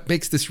 And what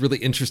makes this really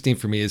interesting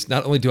for me is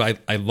not only do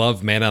I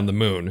love Man on the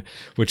Moon,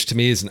 which to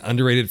me is an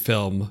underrated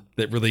film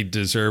that really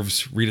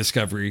deserves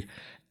rediscovery.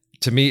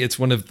 To me, it's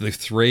one of the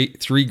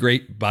three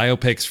great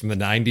biopics from the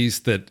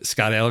 90s that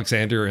Scott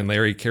Alexander and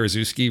Larry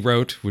Karaszewski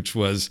wrote, which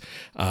was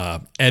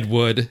Ed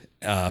Wood,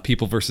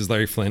 People vs.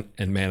 Larry Flint,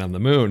 and Man on the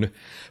Moon.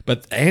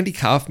 But Andy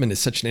Kaufman is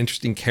such an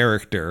interesting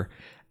character,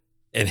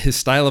 and his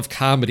style of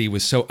comedy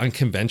was so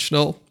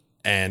unconventional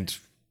and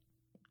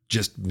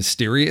just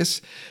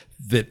mysterious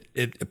that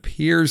it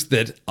appears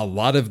that a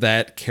lot of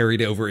that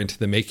carried over into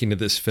the making of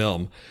this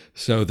film,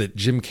 so that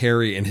Jim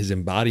Carrey and his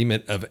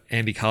embodiment of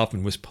Andy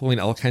Kaufman was pulling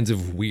all kinds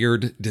of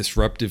weird,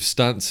 disruptive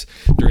stunts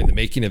during the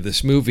making of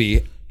this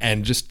movie.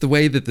 And just the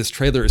way that this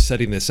trailer is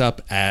setting this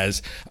up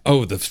as,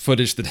 the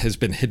footage that has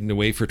been hidden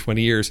away for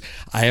 20 years,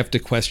 I have to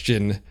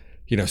question,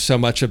 so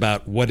much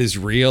about what is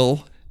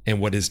real and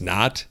what is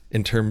not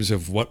in terms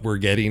of what we're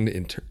getting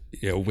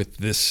with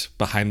this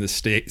behind the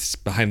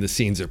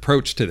scenes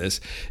approach to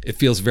this. It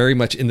feels very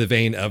much in the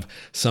vein of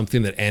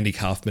something that Andy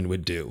Kaufman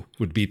would do,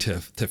 would be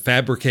to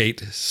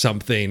fabricate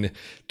something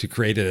to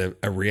create a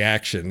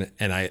reaction.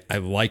 And I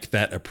like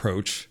that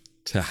approach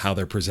to how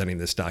they're presenting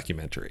this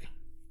documentary.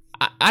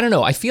 I don't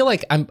know. I feel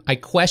like I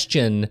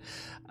questioned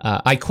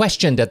at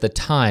the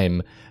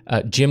time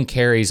Jim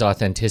Carrey's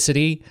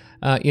authenticity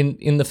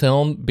in the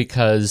film,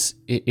 because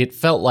it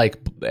felt like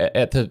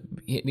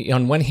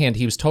on one hand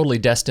he was totally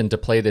destined to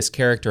play this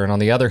character, and on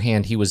the other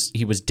hand he was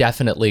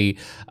definitely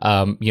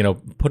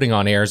putting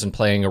on airs and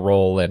playing a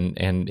role,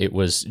 and it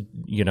was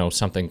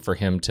something for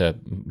him to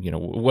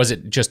was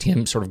it just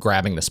him sort of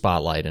grabbing the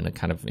spotlight in a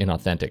kind of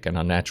inauthentic and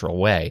unnatural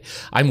way.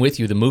 I'm with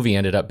you. The movie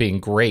ended up being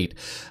great,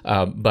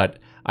 but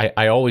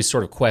I always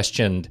sort of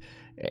questioned.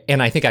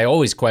 And I think I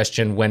always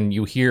question when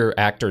you hear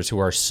actors who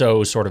are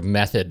so sort of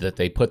method that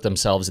they put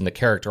themselves in the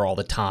character all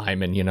the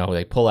time, and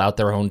they pull out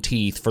their own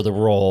teeth for the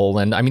role,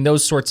 and I mean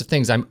those sorts of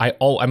things. I'm a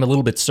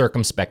little bit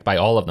circumspect by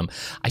all of them.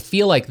 I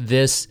feel like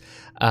this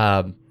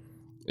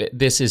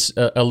this is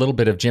a little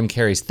bit of Jim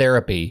Carrey's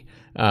therapy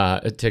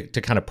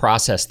to kind of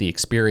process the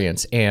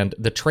experience. And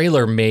the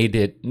trailer made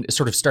it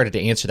sort of started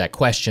to answer that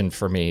question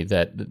for me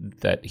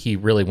that he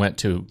really went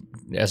to,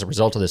 as a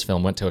result of this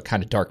film, went to a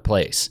kind of dark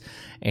place.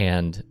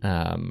 And,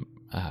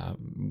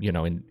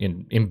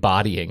 in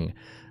embodying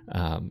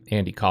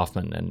Andy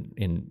Kaufman and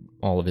in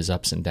all of his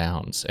ups and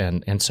downs.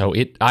 And so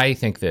I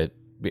think that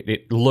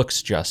it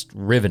looks just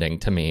riveting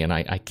to me, and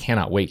I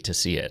cannot wait to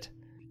see it.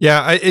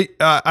 Yeah,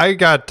 I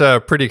got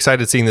pretty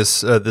excited seeing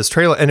this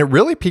trailer, and it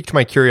really piqued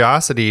my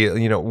curiosity.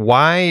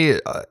 Why,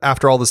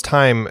 after all this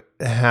time,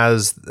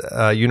 has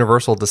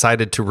Universal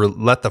decided to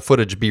let the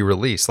footage be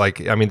released?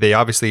 They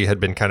obviously had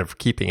been kind of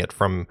keeping it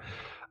from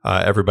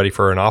everybody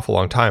for an awful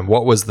long time.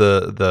 What was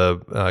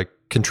the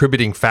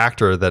contributing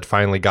factor that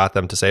finally got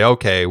them to say,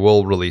 okay,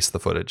 we'll release the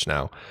footage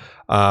now?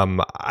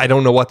 I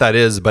don't know what that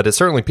is, but it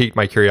certainly piqued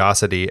my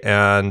curiosity.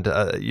 And,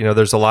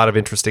 there's a lot of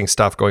interesting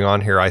stuff going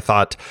on here. I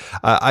thought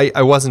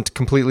I wasn't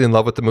completely in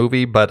love with the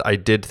movie, but I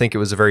did think it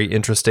was a very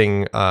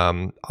interesting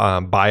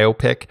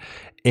biopic.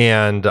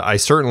 And I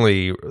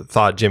certainly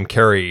thought Jim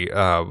Carrey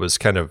was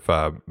kind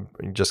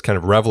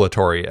of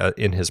revelatory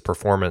in his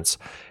performance.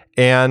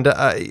 And,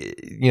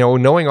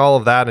 knowing all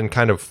of that and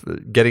kind of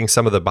getting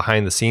some of the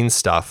behind the scenes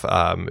stuff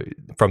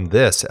from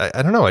this,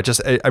 I don't know.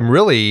 I'm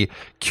really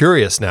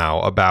curious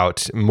now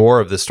about more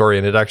of this story.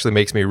 And it actually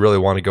makes me really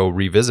want to go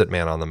revisit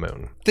Man on the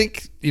Moon. I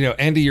think,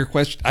 Andy, your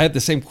question, I had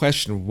the same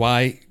question.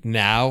 Why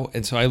now?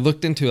 And so I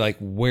looked into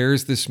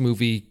where's this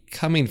movie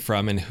coming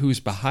from and who's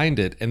behind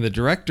it? And the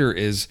director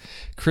is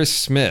Chris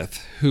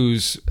Smith,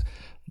 whose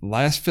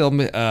last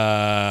film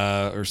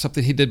or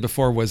something he did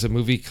before was a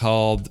movie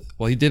called,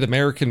 he did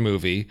American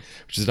Movie,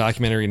 which is a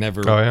documentary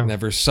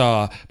never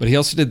saw, but he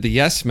also did The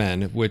Yes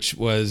Men, which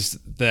was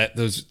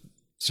those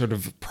sort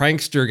of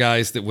prankster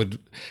guys that would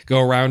go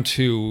around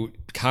to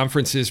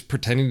conferences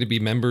pretending to be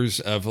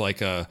members of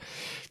a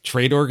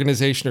trade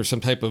organization or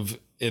some type of,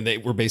 and they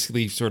were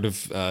basically sort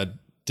of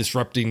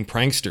disrupting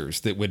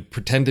pranksters that would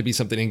pretend to be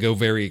something and go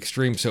very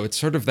extreme. So it's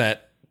sort of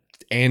that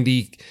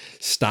Andy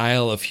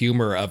style of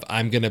humor of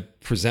I'm going to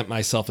present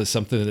myself as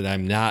something that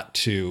I'm not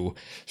to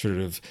sort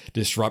of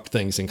disrupt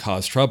things and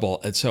cause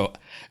trouble. And so,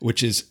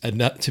 which is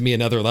to me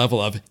another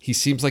level of he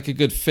seems like a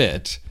good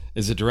fit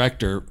as a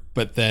director,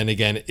 but then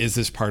again, is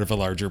this part of a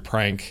larger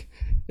prank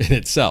in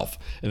itself?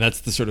 And that's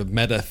the sort of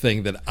meta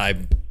thing that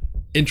I'm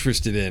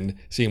interested in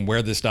seeing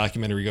where this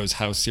documentary goes.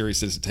 How serious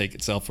does it take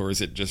itself, or is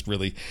it just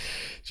really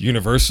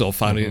Universal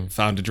found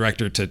a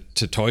director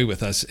to toy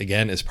with us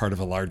again as part of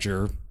a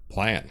larger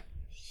plan?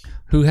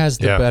 Who has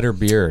the better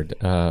beard,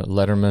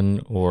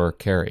 Letterman or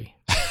Carrey?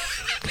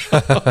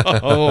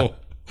 Oh,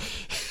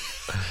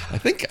 I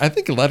think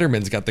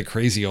Letterman's got the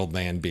crazy old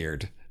man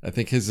beard. I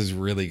think his has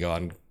really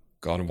gone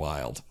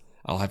wild.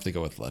 I'll have to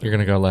go with Letterman. You're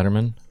gonna go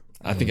Letterman?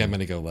 I think I'm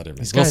gonna go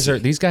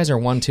Letterman. These guys are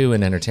 1-2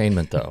 in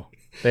entertainment, though.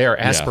 They are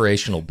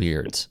aspirational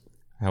beards.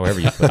 However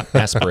you put it,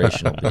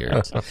 aspirational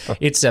beards.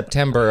 It's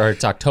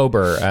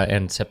October,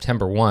 and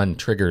September 1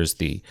 triggers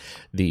the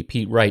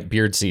Pete Wright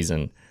beard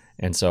season.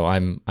 And so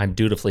I'm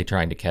dutifully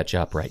trying to catch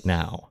up right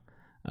now,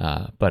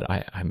 but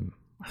I'm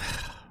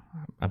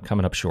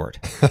coming up short,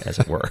 as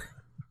it were.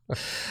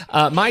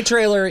 My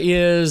trailer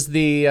is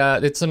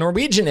it's a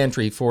Norwegian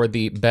entry for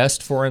the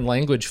Best Foreign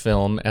Language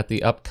Film at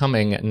the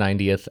upcoming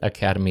 90th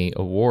Academy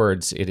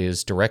Awards. It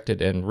is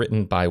directed and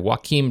written by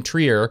Joachim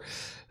Trier,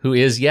 who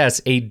is, yes,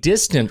 a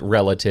distant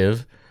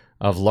relative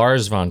of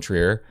Lars von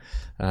Trier.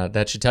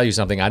 That should tell you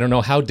something. I don't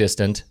know how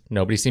distant.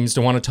 Nobody seems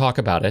to want to talk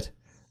about it.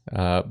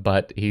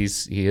 But he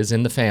is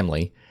in the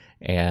family,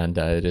 and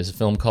it is a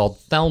film called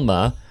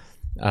Thelma.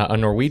 A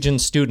Norwegian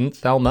student,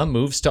 Thelma,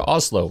 moves to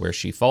Oslo, where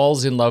she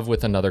falls in love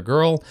with another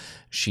girl.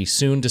 She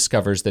soon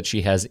discovers that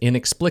she has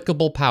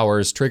inexplicable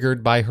powers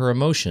triggered by her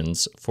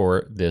emotions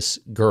for this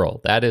girl.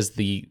 That is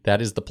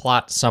the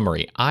plot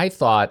summary. I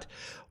thought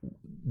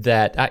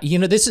that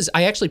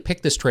I actually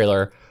picked this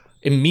trailer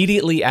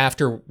immediately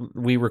after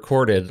we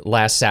recorded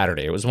last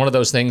Saturday. It was one of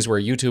those things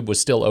where YouTube was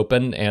still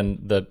open and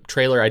the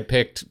trailer I'd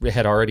picked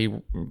had already,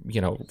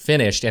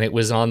 finished, and it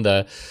was on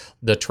the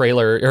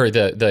trailer, or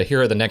the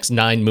here are the next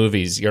 9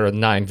 movies, 9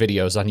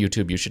 videos on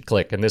YouTube you should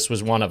click, and this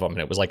was one of them,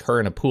 and it was like her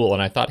in a pool,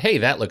 and I thought, hey,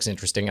 that looks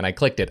interesting, and I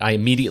clicked it. I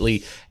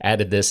immediately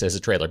added this as a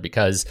trailer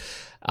because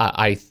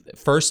I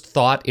first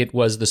thought it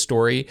was the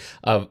story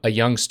of a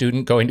young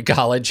student going to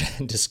college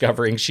and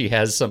discovering she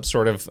has some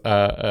sort of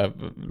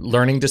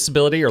learning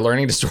disability or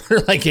learning disorder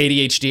like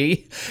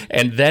ADHD.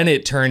 And then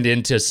it turned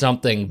into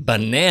something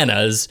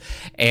bananas.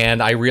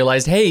 And I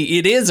realized, hey,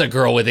 it is a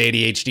girl with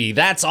ADHD.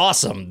 That's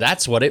awesome.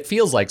 That's what it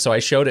feels like. So I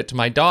showed it to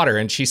my daughter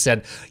and she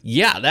said,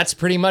 yeah, that's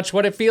pretty much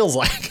what it feels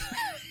like.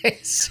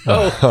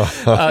 So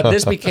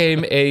this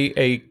became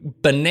a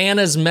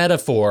bananas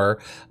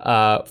metaphor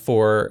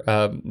for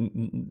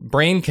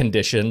brain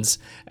conditions,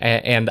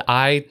 and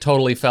I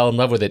totally fell in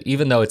love with it.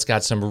 Even though it's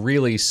got some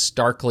really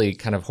starkly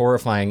kind of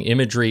horrifying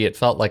imagery, it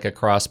felt like a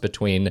cross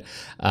between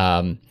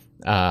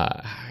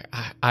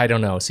I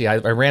don't know. See, I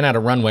ran out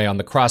of runway on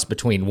the cross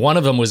between. One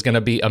of them was going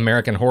to be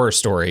American Horror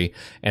Story,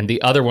 and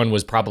the other one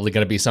was probably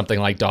going to be something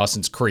like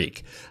Dawson's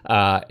Creek.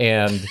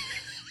 I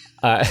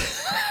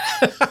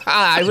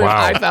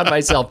found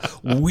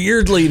myself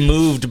weirdly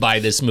moved by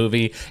this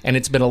movie, and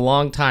it's been a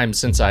long time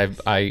since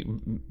I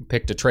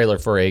picked a trailer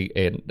for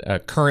a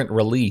current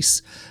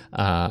release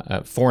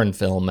foreign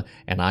film,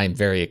 and I'm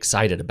very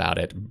excited about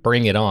it.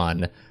 Bring it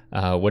on.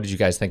 What did you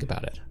guys think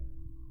about it?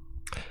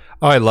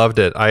 Oh, I loved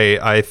it.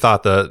 I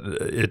thought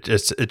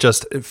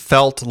it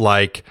felt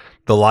like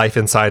the life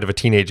inside of a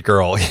teenage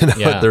girl.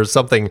 There's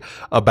something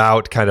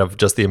about kind of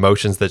just the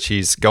emotions that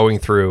she's going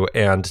through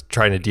and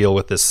trying to deal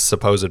with this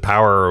supposed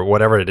power or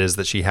whatever it is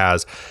that she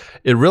has.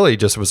 It really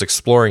just was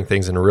exploring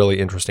things in a really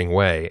interesting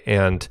way.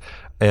 And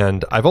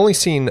I've only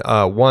seen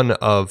one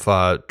of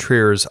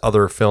Trier's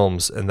other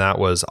films, and that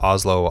was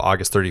Oslo,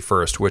 August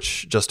 31st,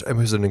 which it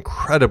was an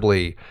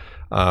incredibly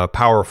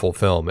powerful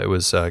film. It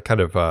was kind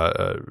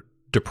of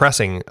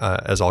depressing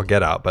as all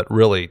get out, but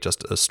really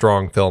just a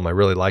strong film. I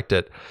really liked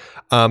it.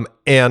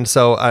 And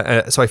so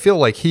I feel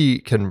like he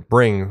can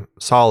bring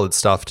solid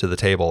stuff to the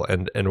table,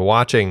 and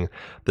watching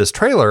this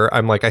trailer,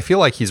 I'm like, I feel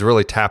like he's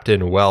really tapped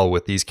in well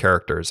with these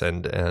characters,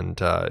 and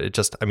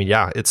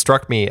it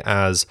struck me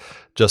as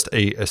just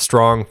a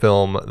strong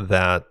film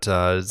that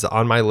is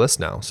on my list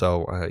now.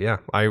 So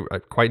I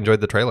quite enjoyed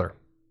the trailer.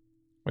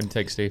 What do you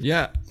take, Steve?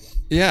 Yeah,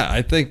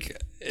 I think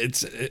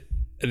it's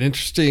an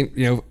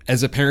interesting,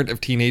 as a parent of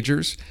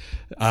teenagers,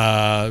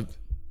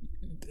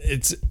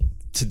 it's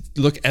to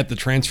look at the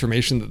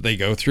transformation that they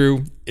go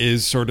through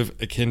is sort of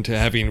akin to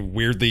having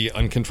weirdly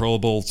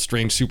uncontrollable,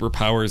 strange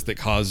superpowers that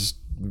cause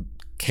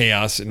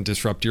chaos and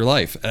disrupt your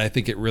life. And I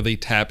think it really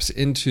taps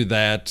into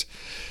that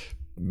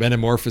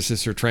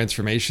metamorphosis or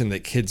transformation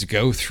that kids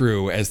go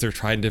through as they're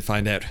trying to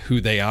find out who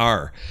they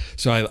are.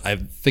 So I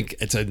think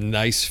it's a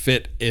nice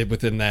fit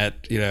within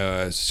that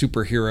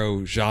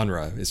superhero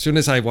genre. As soon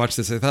as I watched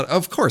this, I thought,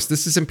 of course,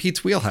 this is in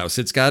Pete's wheelhouse.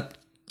 It's got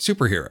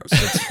superheroes.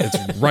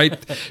 It's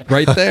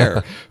right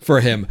there for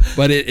him.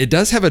 But it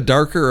does have a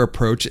darker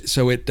approach.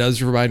 So it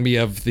does remind me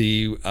of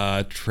the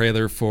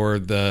trailer for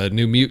the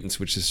New Mutants,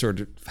 which is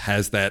sort of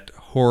has that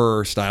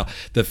horror style.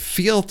 The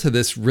feel to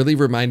this really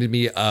reminded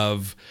me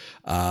of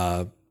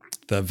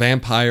the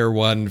vampire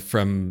one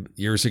from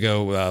years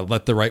ago,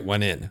 Let the Right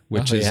One In,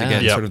 which is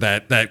again sort of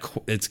that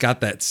it's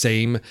got that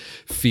same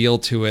feel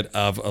to it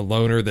of a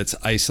loner that's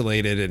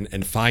isolated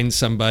and finds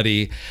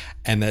somebody,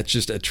 and that's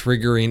just a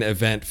triggering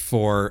event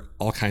for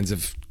all kinds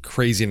of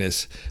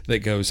craziness that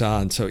goes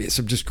on. So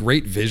some just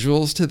great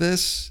visuals to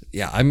this.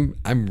 Yeah, I'm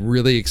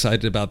really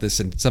excited about this,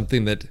 and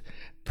something that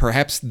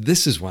perhaps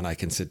this is one I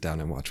can sit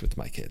down and watch with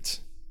my kids.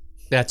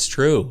 That's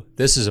true.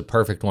 This is a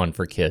perfect one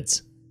for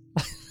kids.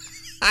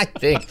 I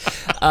think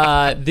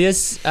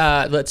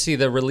let's see,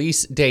 the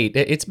release date.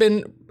 It's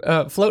been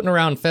floating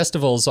around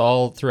festivals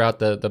all throughout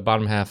the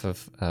bottom half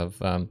of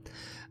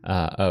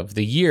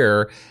the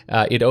year.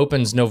 It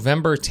opens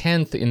November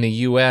 10th in the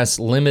U.S.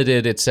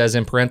 Limited, it says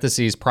in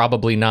parentheses,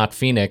 probably not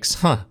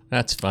Phoenix.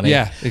 That's funny.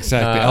 Yeah,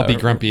 exactly. I'll be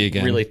grumpy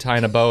again. Really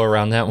tying a bow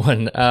around that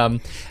one.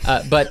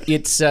 But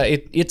it's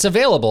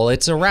available.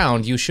 It's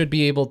around. You should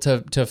be able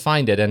to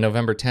find it. And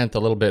November 10th, a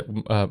little bit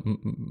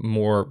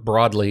more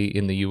broadly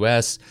in the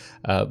U.S.,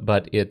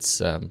 but it's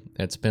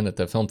been at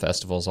the film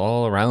festivals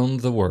all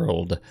around the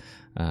world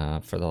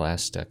for the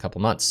last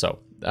couple months. So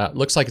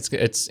looks like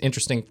it's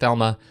interesting.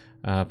 Thelma,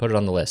 put it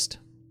on the list.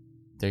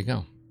 There you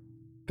go.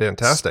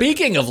 Fantastic.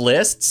 Speaking of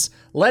lists,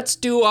 let's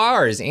do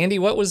ours. Andy,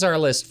 what was our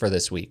list for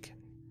this week?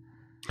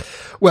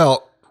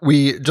 Well,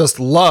 we just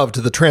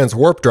loved the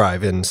transwarp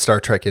drive in Star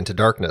Trek Into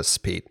Darkness,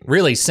 Pete.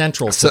 Really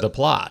central to the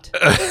plot.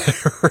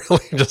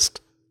 Really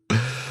just...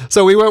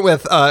 So we went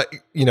with,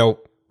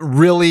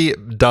 really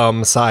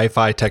dumb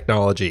sci-fi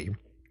technology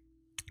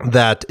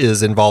that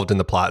is involved in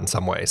the plot in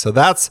some way. So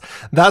that's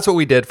what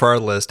we did for our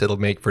list. It'll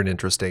make for an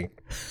interesting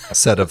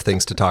set of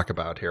things to talk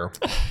about here.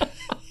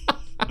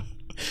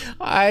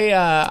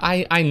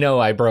 I know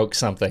I broke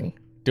something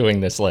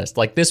doing this list.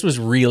 Like, this was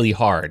really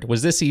hard.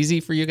 Was this easy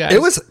for you guys?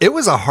 It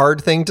was a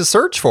hard thing to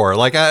search for.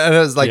 Like, I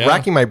was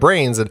racking my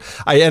brains, and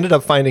I ended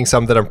up finding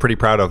some that I'm pretty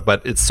proud of,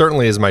 but it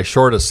certainly is my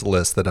shortest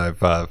list that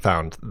I've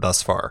found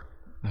thus far.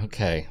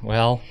 Okay.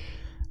 Well,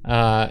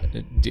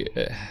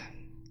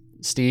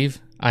 Steve,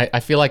 I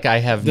feel like I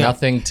have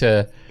nothing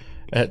to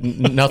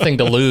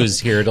lose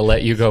here to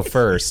let you go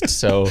first.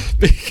 So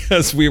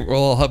because we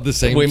all have the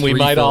same. We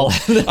might all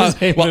have the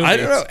same. Well, I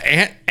don't know.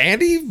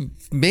 Andy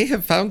may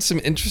have found some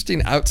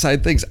interesting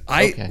outside things.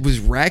 I was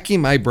racking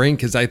my brain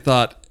because I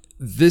thought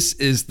this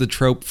is the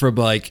trope from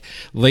like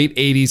late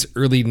 80s,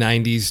 early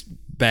 90s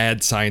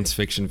bad science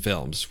fiction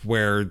films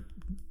where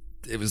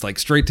it was like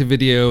straight to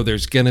video.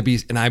 There's going to be,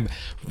 and I'm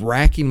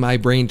racking my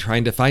brain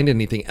trying to find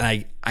anything.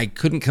 And I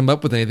couldn't come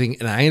up with anything.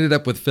 And I ended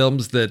up with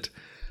films that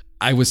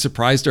I was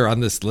surprised are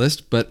on this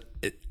list, but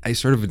I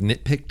sort of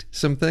nitpicked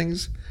some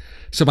things.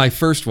 So my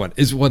first one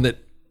is one that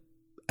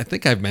I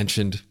think I've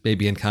mentioned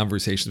maybe in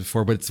conversations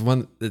before, but it's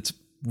one that's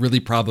really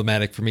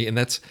problematic for me, and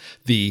that's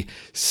the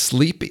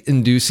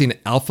sleep-inducing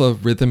alpha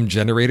rhythm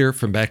generator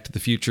from Back to the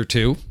Future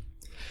 2,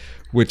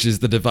 which is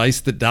the device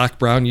that Doc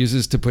Brown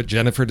uses to put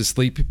Jennifer to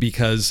sleep,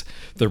 because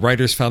the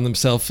writers found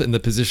themselves in the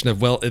position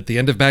of, well, at the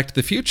end of Back to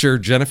the Future,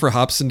 Jennifer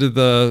hops into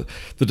the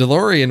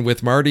DeLorean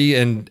with Marty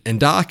and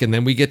Doc, and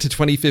then we get to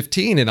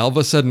 2015, and all of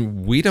a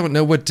sudden, we don't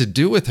know what to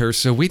do with her,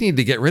 so we need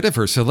to get rid of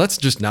her. So let's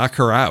just knock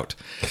her out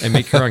and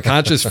make her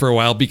unconscious for a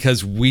while,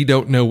 because we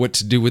don't know what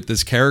to do with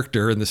this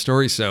character in the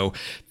story. So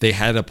they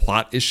had a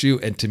plot issue,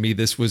 and to me,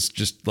 this was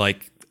just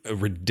like a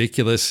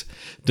ridiculous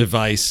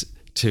device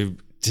to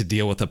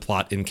deal with a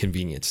plot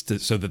inconvenience,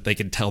 so that they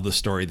could tell the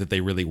story that they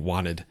really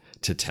wanted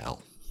to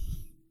tell.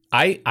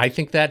 I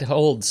think that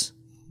holds.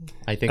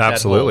 I think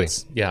absolutely. That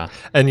holds. Yeah.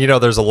 And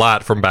there's a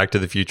lot from Back to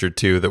the Future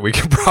 2 that we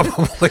could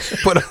probably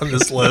put on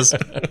this list.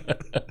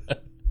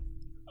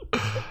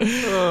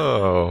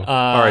 All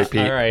right,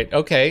 Pete. All right.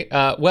 Okay.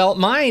 Well,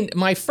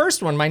 my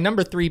first one, my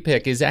number 3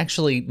 pick, is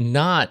actually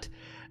not,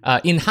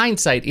 in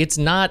hindsight, it's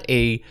not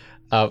a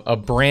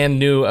brand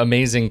new,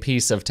 amazing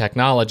piece of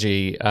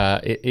technology.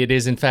 It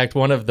is, in fact,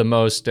 one of the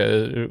most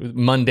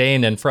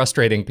mundane and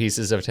frustrating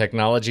pieces of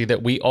technology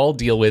that we all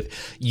deal with,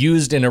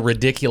 used in a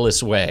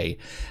ridiculous way.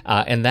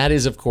 And that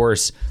is, of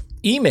course,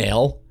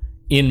 email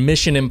in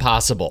Mission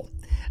Impossible.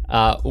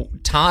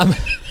 Tom,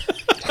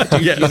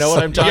 yes. You know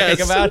what I'm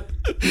talking about?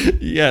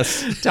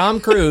 Yes. Tom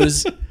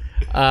Cruise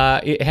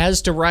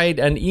has to write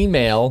an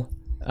email.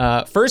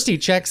 First, he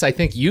checks, I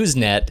think,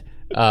 Usenet,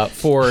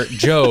 for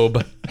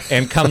Job,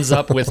 and comes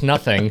up with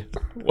nothing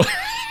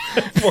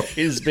for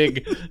his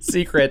big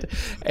secret.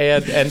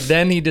 And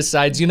then he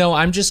decides,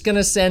 I'm just going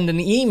to send an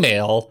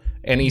email,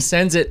 and he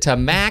sends it to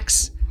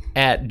Max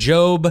at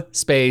Job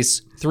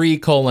space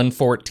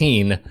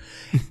 3:14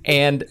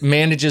 and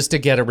manages to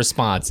get a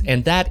response.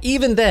 And that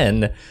even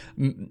then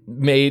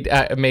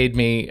made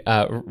me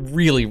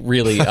really,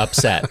 really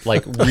upset,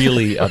 like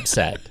really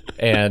upset.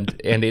 And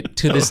it,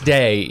 to this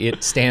day,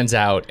 it stands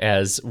out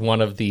as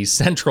one of the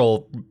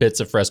central bits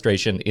of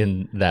frustration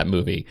in that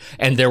movie.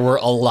 And there were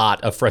a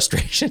lot of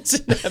frustrations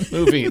in that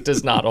movie. It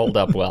does not hold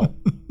up well.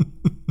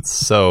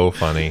 So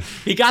funny.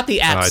 He got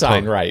the @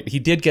 sign right. He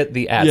did get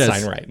the @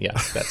 sign right. Yeah,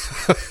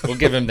 we'll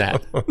give him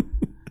that.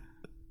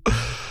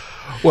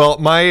 Well,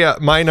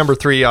 my number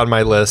 3 on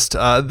my list,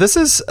 this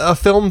is a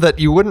film that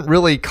you wouldn't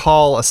really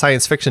call a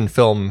science fiction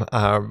film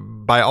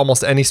by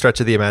almost any stretch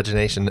of the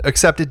imagination,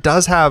 except it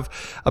does have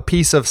a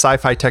piece of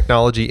sci-fi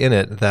technology in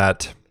it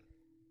that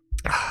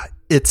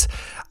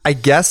I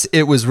guess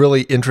it was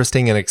really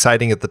interesting and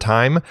exciting at the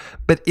time,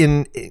 but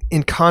in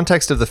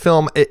context of the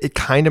film, it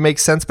kind of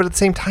makes sense, but at the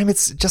same time,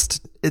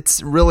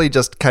 it's really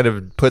just kind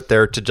of put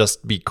there to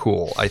just be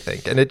cool, I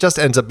think. And it just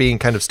ends up being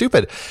kind of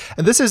stupid.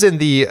 And this is in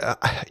the,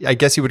 I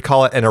guess you would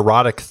call it an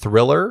erotic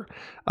thriller,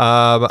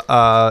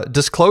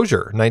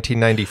 Disclosure,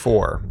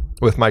 1994,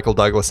 with Michael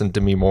Douglas and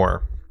Demi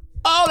Moore.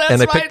 Oh, that's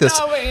and right.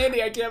 No,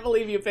 Andy, I can't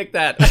believe you picked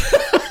that.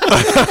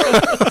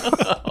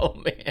 Oh,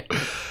 man.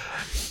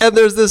 And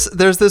there's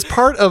this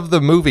part of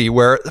the movie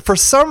where, for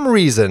some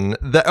reason,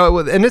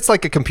 and it's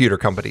like a computer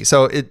company,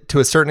 so to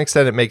a certain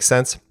extent it makes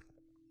sense,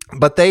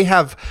 but they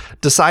have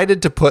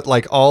decided to put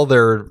like all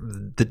their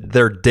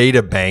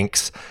data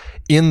banks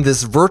in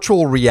this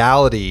virtual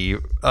reality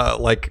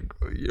like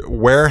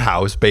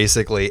warehouse,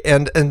 basically,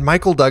 and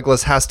Michael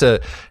Douglas has to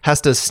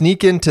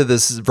sneak into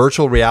this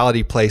virtual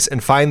reality place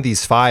and find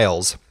these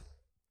files.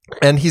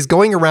 And he's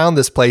going around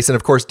this place, and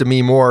of course,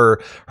 Demi Moore,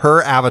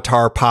 her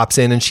avatar pops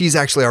in, and she's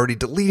actually already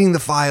deleting the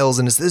files,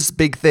 and it's this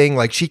big thing,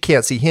 like she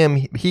can't see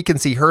him, he can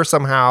see her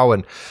somehow,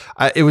 and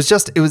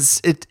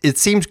it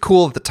seemed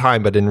cool at the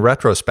time, but in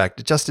retrospect,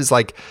 it just is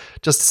like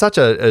just such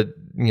a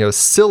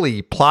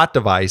silly plot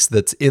device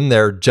that's in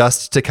there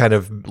just to kind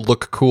of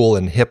look cool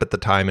and hip at the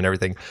time and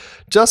everything.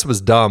 Just was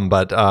dumb,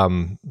 but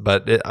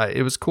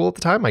it was cool at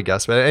the time, I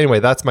guess. But anyway,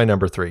 that's my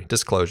number 3,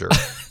 Disclosure.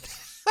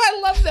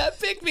 I love that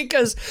pick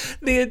because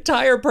the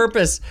entire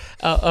purpose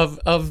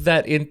of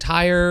that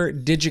entire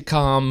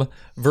Digicom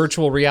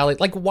virtual reality,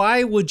 like,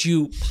 why would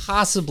you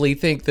possibly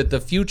think that the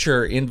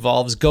future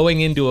involves going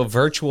into a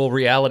virtual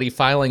reality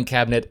filing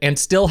cabinet and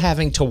still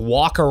having to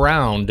walk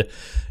around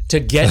to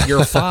get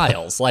your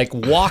files, like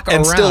walk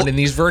around in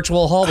these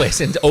virtual hallways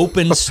and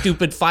open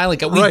stupid filing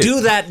cabinets? We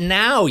do that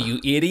now, you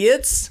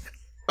idiots.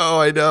 Oh,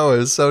 I know.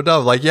 It's so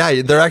dumb. Like,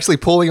 yeah, they're actually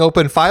pulling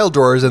open file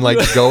drawers and like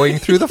going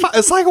through the file.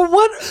 It's like,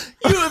 what?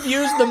 You have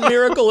used the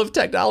miracle of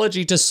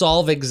technology to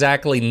solve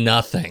exactly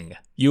nothing.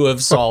 You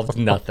have solved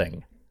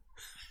nothing.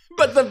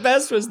 But the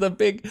best was the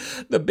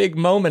big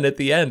moment at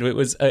the end.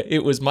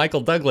 It was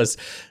Michael Douglas,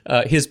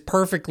 his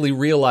perfectly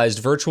realized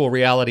virtual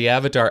reality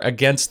avatar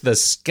against the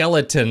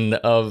skeleton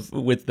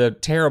with the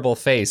terrible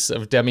face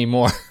of Demi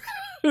Moore,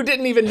 who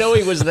didn't even know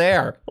he was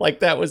there.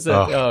 Like, that was it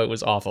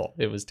was awful.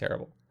 It was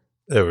terrible.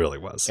 It really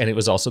was. And it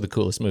was also the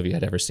coolest movie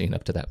I'd ever seen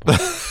up to that point.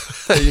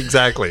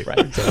 Exactly. Right,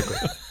 exactly.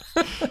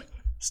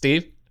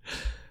 Steve?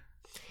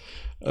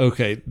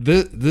 Okay,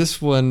 this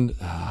one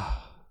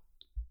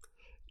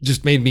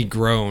just made me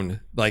groan,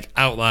 like,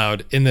 out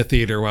loud in the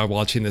theater while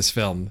watching this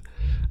film.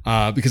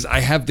 because I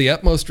have the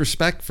utmost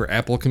respect for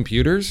Apple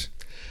computers,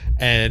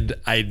 and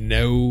I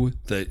know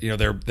that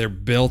they're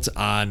built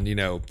on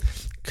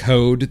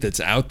code that's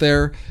out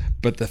there,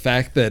 but the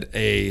fact that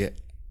a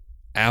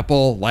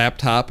Apple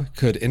laptop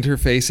could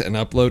interface and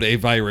upload a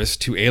virus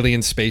to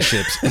alien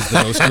spaceships is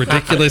the most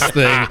ridiculous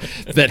thing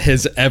that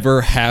has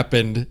ever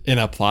happened in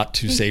a plot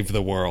to save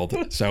the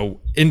world. So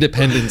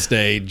Independence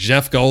Day,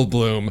 Jeff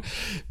Goldblum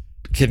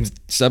can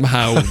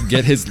somehow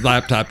get his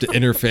laptop to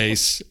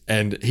interface,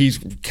 and he's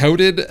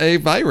coded a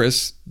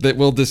virus that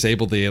will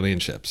disable the alien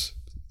ships.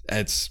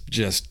 It's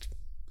just...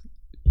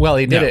 Well,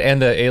 he did it,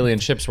 and the alien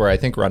ships were, I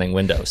think, running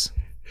Windows.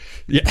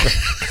 Yeah.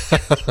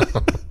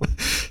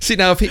 See,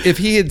 now if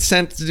he had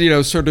sent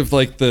sort of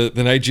like the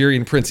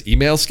Nigerian prince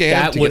email scam,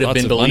 that would have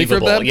been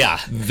believable. Them, yeah,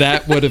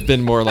 that would have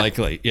been more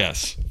likely.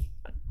 Yes.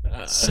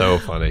 So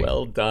funny.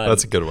 Well done.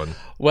 That's a good one.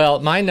 Well,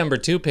 my number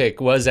 2 pick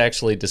was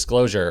actually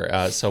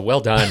Disclosure. So well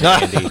done,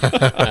 Andy.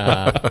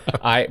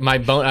 I'm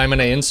going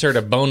to insert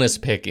a bonus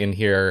pick in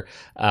here,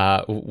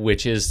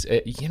 which is,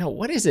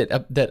 what is it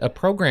that a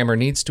programmer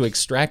needs to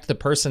extract the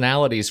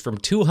personalities from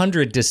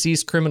 200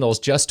 deceased criminals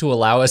just to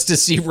allow us to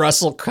see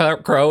Russell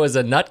Crowe as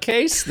a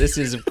nutcase? This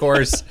is, of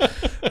course,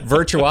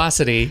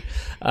 Virtuosity.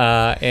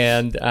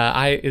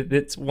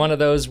 It's one of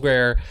those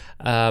where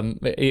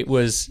it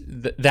was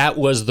that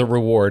was the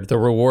reward. The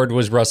reward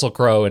was Russell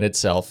Crowe in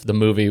itself. The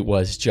movie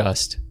was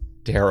just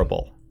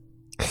terrible.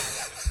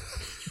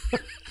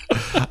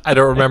 I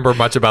don't remember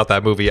much about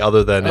that movie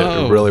other than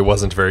it really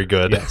wasn't very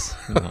good. Yes,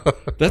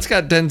 that's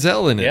got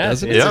Denzel in it,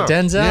 doesn't it? It's a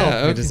Denzel. Yeah,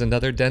 okay. It is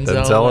another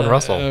Denzel. Denzel and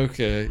Russell.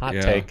 Okay, hot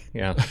take.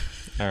 Yeah.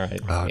 All right.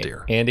 Oh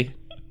dear, Andy.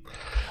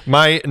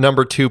 My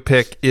number 2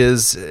 pick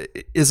is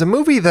a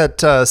movie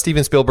that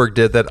Steven Spielberg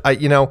did that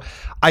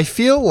I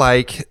feel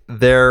like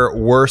there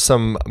were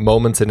some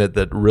moments in it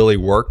that really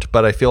worked,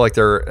 but I feel like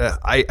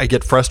I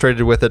get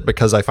frustrated with it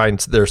because I find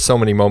there's so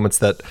many moments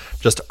that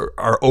just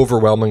are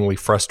overwhelmingly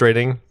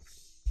frustrating.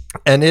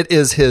 And it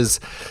is his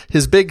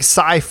big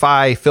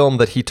sci-fi film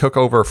that he took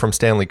over from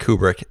Stanley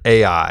Kubrick,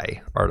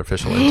 AI,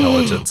 Artificial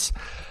Intelligence.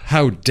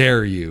 How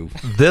dare you?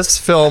 This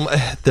film,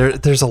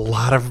 there's a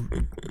lot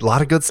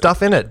of good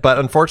stuff in it, but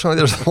unfortunately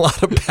there's a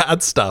lot of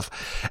bad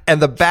stuff.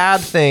 And the bad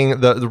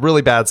thing, the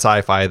really bad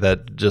sci-fi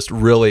that just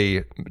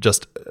really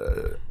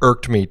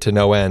irked me to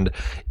no end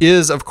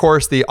is, of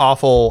course, the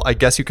awful, I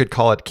guess you could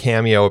call it,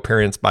 cameo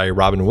appearance by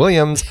Robin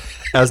Williams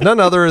as none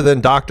other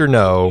than Dr.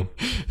 No.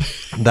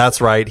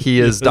 That's right. He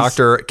is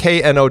Dr.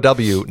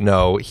 KNOW.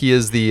 No, he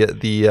is the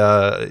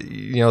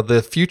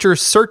future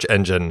search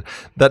engine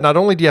that not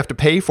only do you have to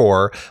pay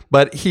for,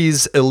 but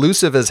he's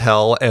elusive as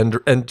hell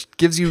and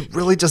gives you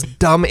really just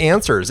dumb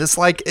answers. It's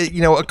like,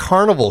 a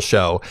carnival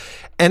show.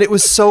 And it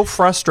was so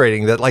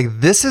frustrating that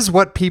this is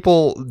what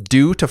people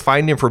do to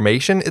find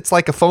information. It's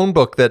like a phone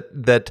book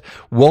that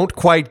won't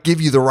quite give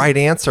you the right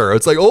answer.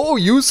 It's like, oh,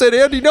 you said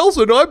Andy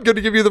Nelson. I'm going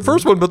to give you the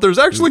first one, but there's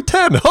actually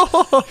 10.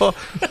 Oh,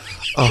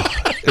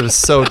 it was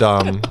so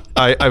dumb.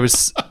 I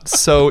was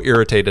so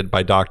irritated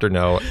by Dr.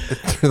 No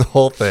through the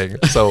whole thing.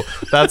 So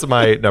that's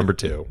my number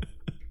 2.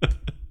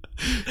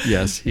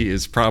 Yes, he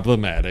is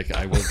problematic.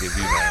 I will give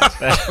you that.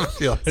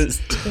 That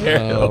was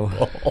terrible.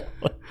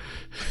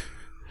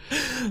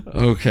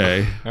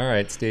 Okay. All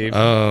right, Steve.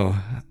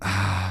 I'm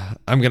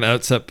going to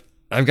upset.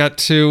 I've got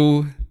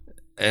 2,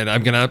 and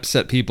I'm going to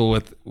upset people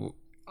with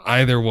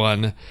either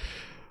one.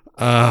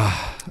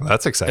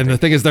 That's exciting. And the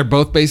thing is, they're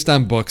both based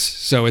on books,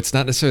 so it's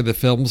not necessarily the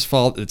film's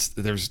fault.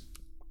 There's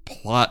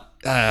plot.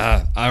 All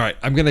right,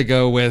 I'm going to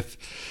go with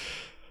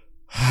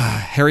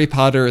Harry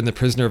Potter and the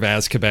Prisoner of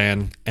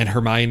Azkaban and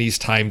Hermione's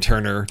Time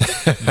Turner.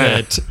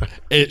 That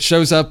it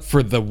shows up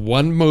for the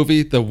one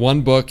movie, the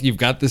one book. You've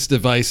got this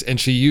device, and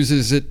she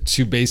uses it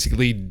to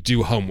basically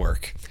do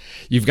homework.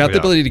 You've got the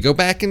ability to go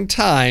back in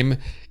time,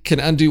 can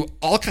undo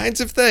all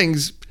kinds of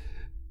things.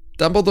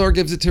 Dumbledore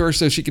gives it to her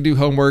so she can do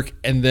homework,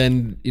 and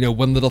then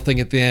one little thing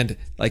at the end,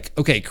 like,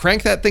 okay,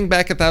 crank that thing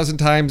back 1,000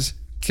 times,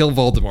 kill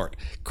Voldemort.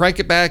 Crank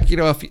it back.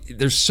 If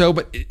there's so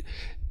much,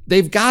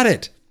 they've got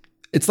it.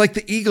 It's like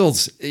the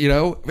Eagles,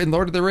 in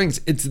Lord of the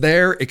Rings. It's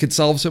there. It could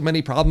solve so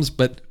many problems,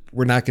 but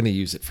we're not going to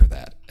use it for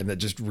that. And that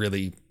just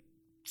really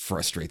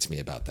frustrates me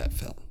about that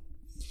film.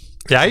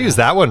 Yeah, I use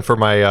that one for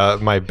my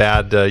my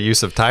bad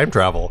use of time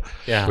travel.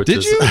 Yeah.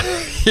 Did you?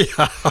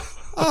 Yeah.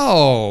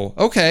 Oh,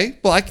 okay.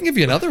 Well, I can give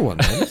you another one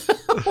then.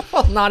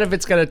 Well, not if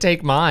it's going to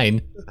take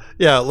mine.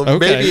 Yeah,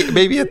 okay.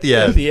 maybe at the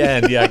end. At the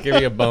end, yeah, give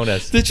me a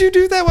bonus. Did you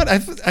do that one?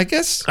 I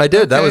guess I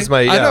did. Okay. That was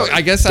my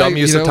I guess dumb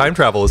use of time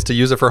travel is to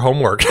use it for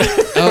homework.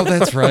 Oh,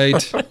 that's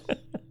right.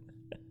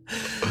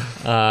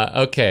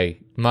 Okay,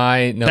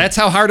 that's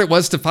how hard it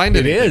was to find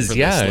it. It is,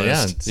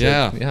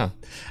 yeah,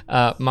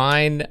 yeah.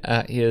 Mine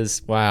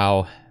is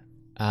wow.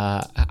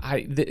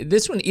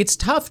 This one, it's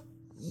tough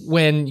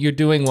when you're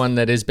doing one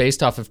that is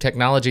based off of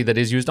technology that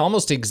is used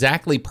almost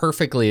exactly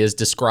perfectly as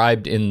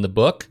described in the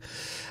book,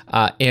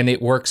 and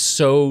it works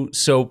so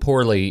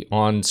poorly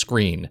on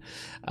screen.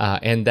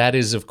 And that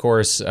is, of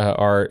course,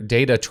 our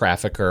data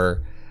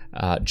trafficker,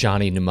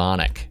 Johnny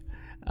Mnemonic.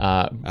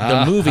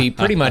 The movie,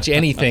 pretty much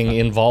anything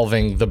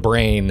involving the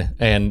brain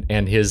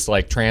and his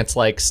like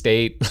trance-like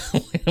state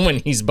when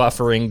he's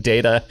buffering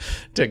data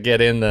to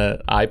get in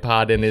the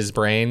iPod in his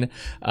brain,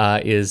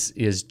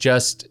 is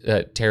just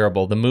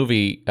terrible. The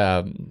movie,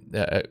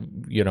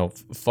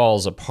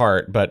 falls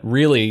apart. But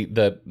really,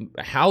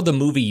 how the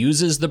movie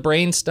uses the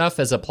brain stuff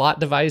as a plot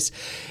device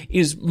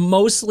is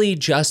mostly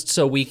just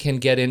so we can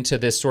get into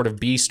this sort of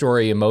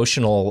B-story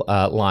emotional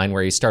line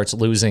where he starts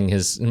losing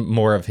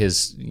more of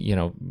his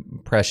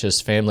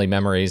precious family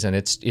memories, and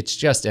it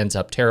just ends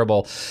up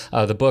terrible.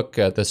 The book,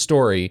 the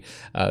story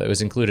that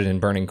was included in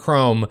Burning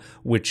Chrome,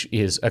 which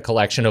is a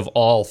collection of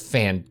all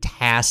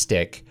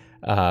fantastic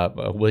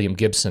William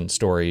Gibson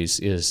stories,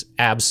 is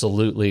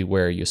absolutely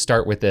where you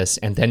start with this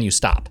and then you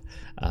stop.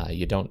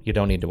 You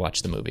don't need to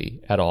watch the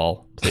movie at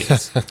all,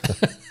 please.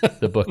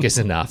 The book is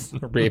enough.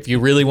 If you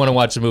really want to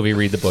watch the movie,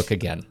 read the book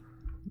again.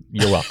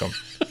 You're welcome.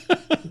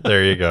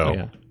 There you go.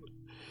 Yeah.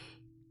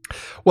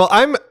 Well,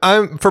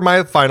 I'm for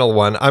my final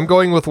one, I'm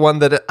going with one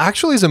that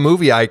actually is a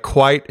movie I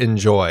quite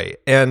enjoy.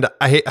 And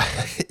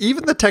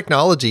even the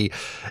technology,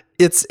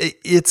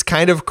 it's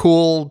kind of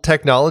cool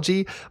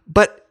technology,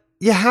 but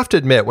you have to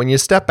admit, when you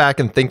step back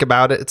and think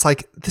about it, it's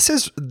like, this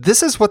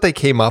is what they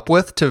came up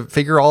with to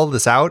figure all of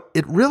this out.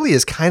 It really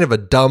is kind of a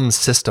dumb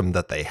system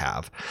that they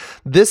have.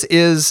 This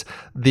is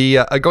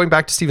going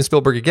back to Steven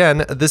Spielberg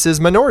again, this is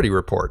Minority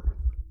Report.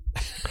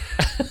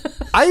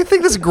 I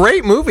think this is a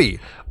great movie.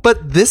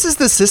 But this is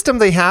the system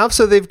they have.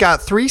 So they've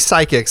got 3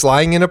 psychics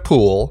lying in a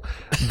pool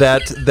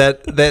that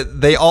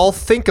they all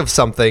think of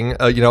something,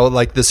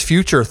 like this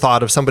future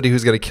thought of somebody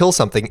who's going to kill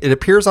something. It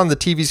appears on the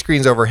TV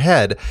screens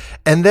overhead.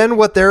 And then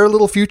what their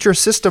little future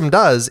system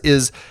does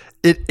is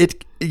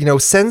it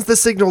sends the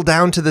signal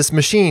down to this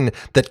machine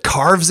that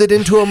carves it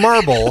into a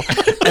marble,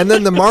 and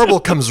then the marble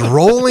comes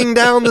rolling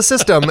down the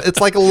system. It's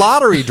like a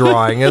lottery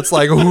drawing. It's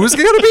like, who's it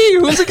gonna be?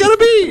 Who's it gonna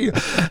be?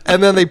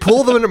 And then they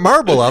pull the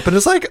marble up, and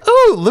it's like,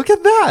 oh, look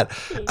at that.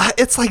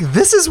 It's like,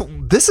 this is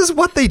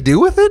what they do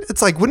with it.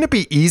 It's like, wouldn't it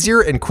be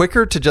easier and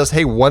quicker to just,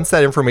 hey, once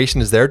that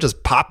information is there,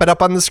 just pop it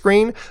up on the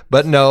screen?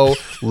 But no,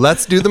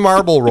 let's do the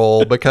marble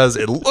roll because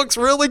it looks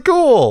really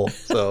cool.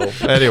 So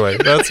anyway,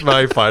 that's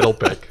my final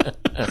pick.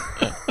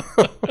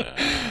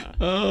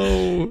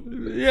 Oh,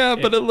 yeah,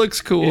 but it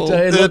looks cool.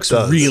 It looks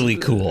really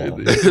cool.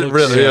 It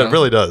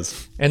really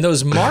does. And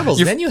those marbles,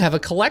 then you have a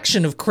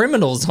collection of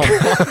criminals on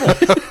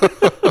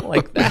marbles.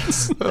 Like,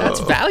 that's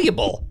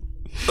valuable.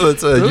 You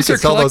can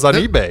sell those on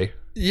eBay.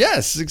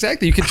 Yes,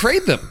 exactly. You can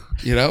trade them,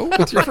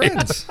 with your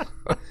friends.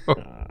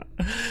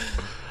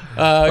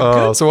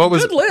 So what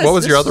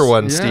was your other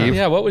one, Steve?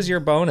 Yeah, what was your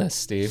bonus,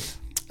 Steve?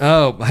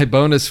 Oh, my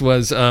bonus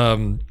was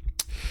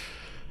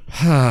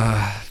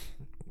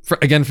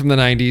again from the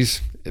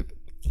 90s.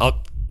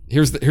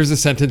 Here's the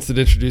sentence that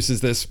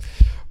introduces this.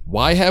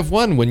 Why have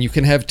one when you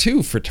can have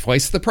 2 for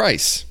twice the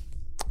price?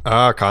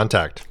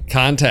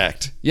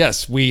 Contact.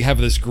 Yes, we have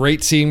this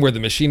great scene where the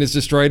machine is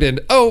destroyed,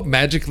 and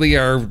magically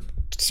our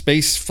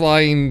space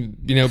flying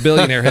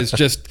billionaire has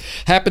just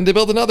happened to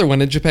build another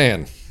one in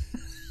Japan.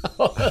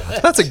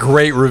 That's a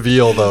great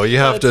reveal, though. You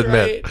have to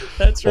admit. Right.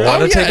 That's right.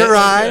 Want to take a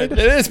ride? It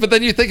is, but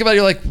then you think about it,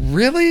 you're like,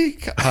 really?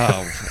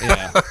 Oh,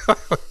 yeah.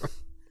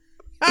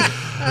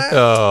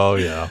 Oh,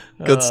 yeah.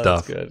 Good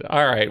stuff. Good.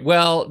 All right.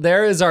 Well,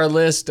 there is our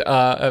list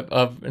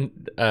of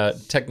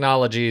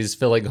technologies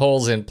filling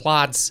holes in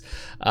plots.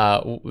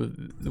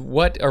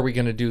 What are we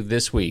going to do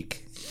this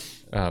week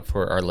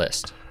for our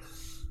list?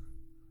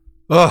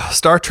 Oh,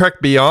 Star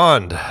Trek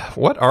Beyond.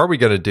 What are we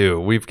going to do?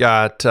 We've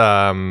got...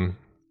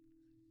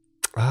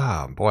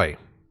 boy.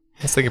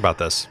 Let's think about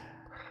this.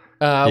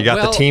 You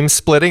got the team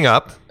splitting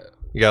up.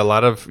 You got a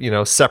lot of,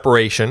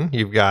 separation.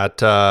 You've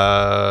got...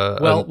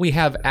 we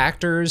have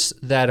actors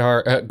that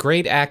are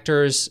great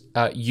actors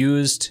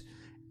used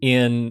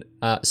in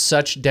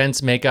such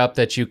dense makeup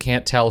that you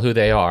can't tell who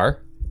they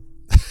are.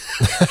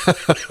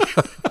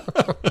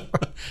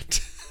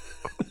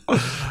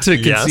 To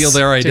conceal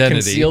their identity. To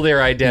conceal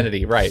their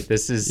identity, right.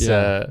 This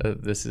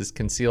is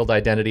concealed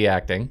identity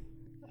acting.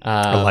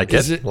 I like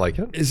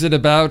it. Is it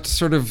about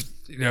sort of,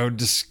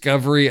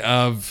 discovery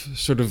of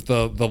sort of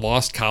the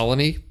lost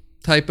colony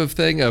type of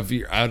thing of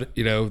you're out,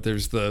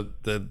 there's the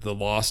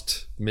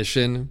lost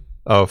mission.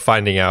 Oh,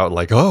 finding out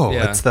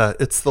it's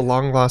the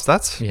long lost.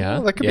 That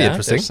could be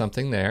interesting. There's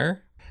something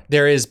there.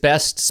 There is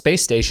best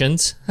space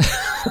stations.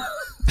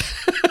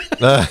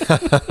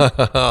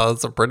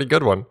 That's a pretty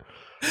good one.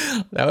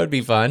 That would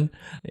be fun.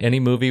 Any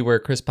movie where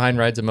Chris Pine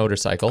rides a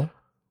motorcycle.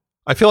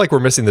 I feel like we're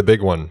missing the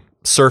big one.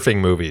 Surfing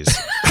movies.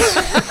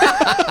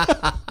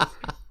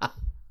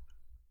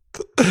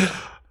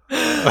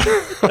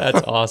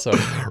 That's awesome.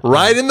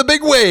 Ride in the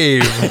big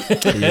wave.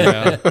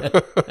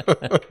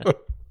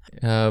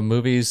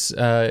 Movies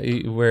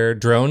where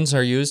drones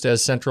are used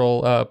as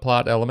central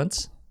plot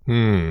elements.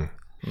 No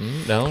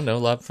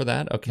love for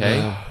that.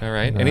 Okay. All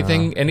right.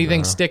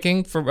 Anything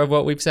sticking for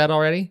what we've said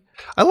already?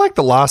 I like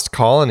the lost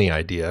colony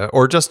idea,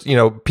 or just,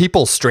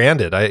 people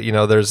stranded.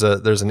 There's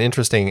an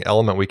interesting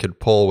element we could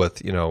pull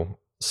with,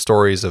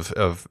 stories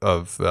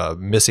of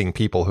missing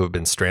people who have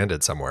been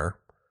stranded somewhere.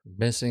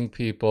 Missing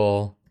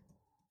people,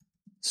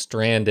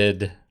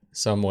 stranded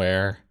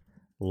somewhere,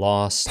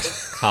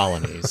 lost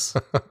colonies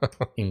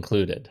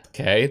included.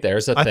 Okay,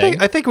 there's a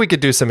thing. I think we could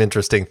do some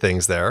interesting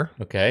things there.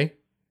 Okay.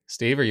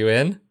 Steve, are you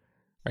in?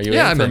 Are you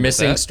in for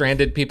missing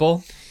stranded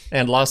people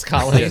and lost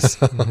colonies?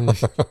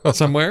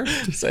 Somewhere?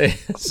 Say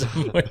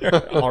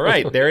somewhere. All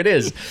right, there it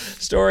is.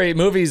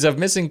 Movies of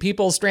missing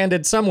people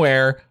stranded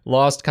somewhere,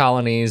 lost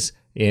colonies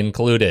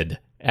included.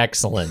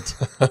 Excellent.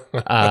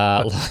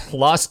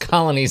 Lost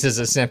colonies is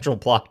a central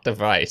plot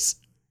device.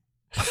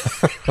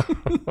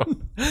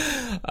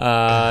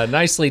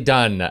 Nicely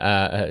done,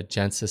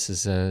 gents.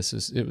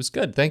 It was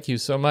good. Thank you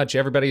so much,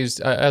 everybody who's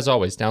as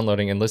always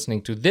downloading and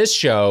listening to this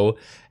show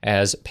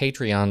as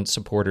Patreon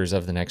supporters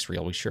of The Next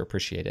Reel. We sure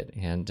appreciate it.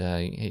 And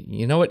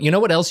you know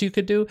what else you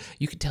could do?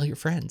 You could tell your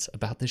friends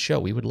about this show.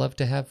 We would love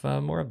to have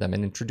more of them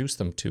and introduce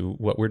them to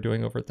what we're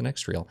doing over at The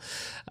Next Reel.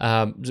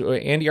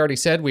 Andy already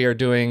said we are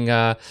doing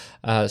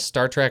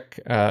Star Trek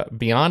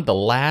Beyond, the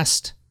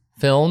last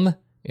film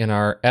in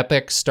our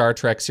epic Star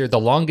Trek series, the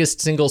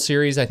longest single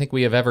series I think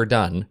we have ever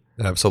done.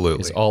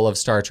 Absolutely. Is all of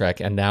Star Trek,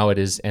 and now it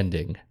is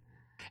ending.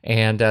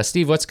 And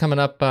Steve, what's coming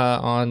up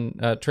on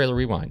Trailer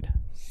Rewind?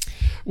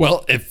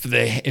 Well,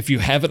 if you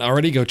haven't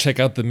already, go check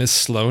out the Miss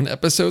Sloan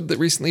episode that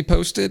recently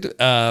posted.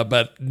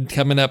 But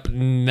coming up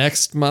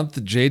next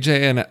month,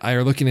 JJ and I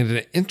are looking at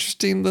an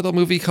interesting little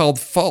movie called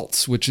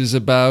Faults, which is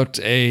about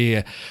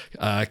a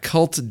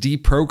cult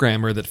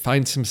deprogrammer that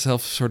finds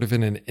himself sort of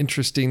in an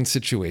interesting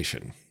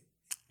situation.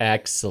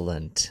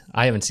 Excellent.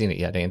 I haven't seen it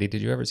yet, Andy.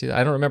 Did you ever see that?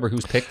 I don't remember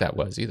whose pick that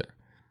was either.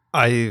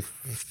 I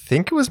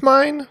think it was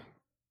mine,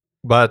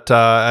 but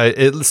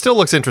it still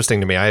looks interesting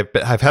to me.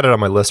 I've had it on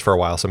my list for a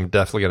while, so I'm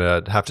definitely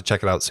going to have to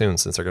check it out soon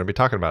since they're going to be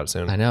talking about it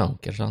soon. I know.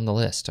 Get it on the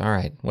list. All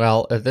right.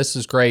 Well, this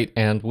is great.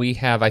 And we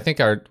have, I think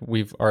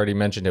we've already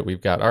mentioned it.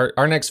 We've got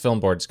our next film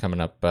board's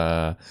coming up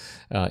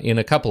in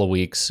a couple of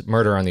weeks.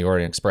 Murder on the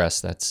Orient Express.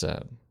 That's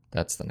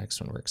the next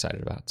one we're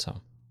excited about.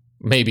 So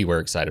maybe we're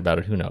excited about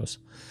it. Who knows?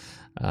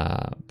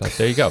 But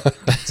there you go.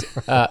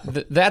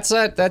 That's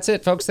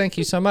it, folks. Thank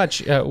you so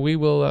much.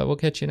 We'll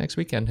catch you next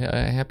weekend.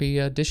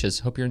 Happy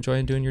dishes. Hope you're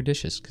enjoying doing your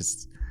dishes,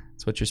 because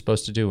that's what you're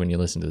supposed to do when you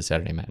listen to the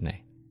Saturday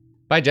Matinee.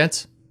 Bye,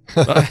 gents.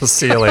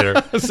 See you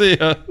later. See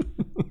ya.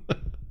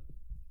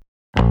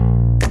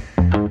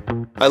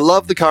 I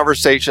love the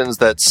conversations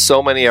that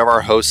so many of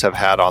our hosts have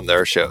had on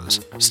their shows.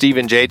 Steve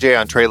and JJ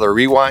on Trailer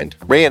Rewind,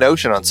 Ray and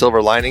Ocean on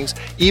Silver Linings,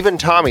 even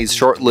Tommy's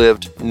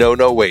short-lived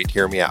No, Wait,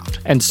 Hear Me Out.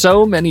 And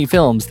so many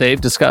films they've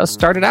discussed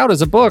started out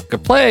as a book, a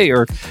play,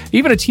 or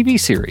even a TV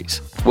series.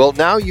 Well,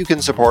 now you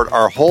can support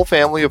our whole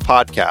family of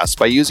podcasts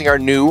by using our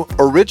new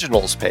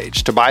Originals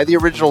page to buy the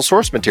original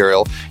source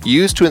material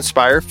used to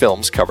inspire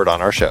films covered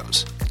on our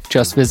shows.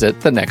 Just visit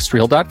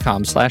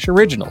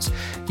thenextreel.com/originals.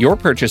 Your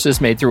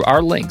purchases made through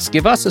our links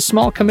give us a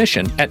small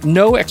commission at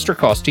no extra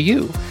cost to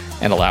you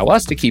and allow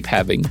us to keep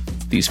having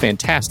these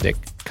fantastic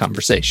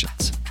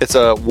conversations. It's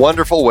a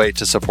wonderful way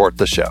to support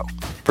the show.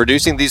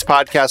 Producing these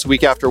podcasts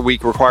week after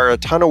week require a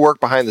ton of work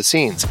behind the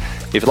scenes.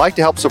 If you'd like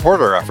to help support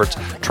our efforts,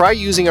 try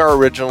using our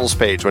Originals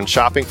page when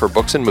shopping for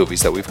books and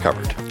movies that we've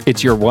covered.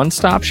 It's your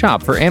one-stop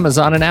shop for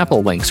Amazon and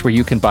Apple links, where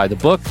you can buy the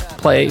book,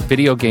 play,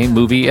 video game,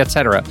 movie,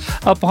 etc.,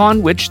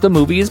 upon which the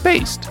movie is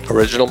based.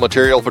 Original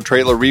material for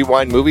Trailer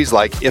Rewind movies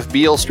like If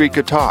Beale Street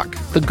Could Talk,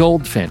 The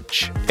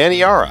Goldfinch,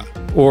 Aniara,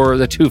 or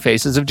The Two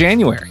Faces of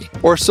January.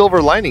 Or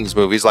Silver Linings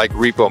movies like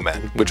Repo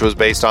Men, which was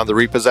based on the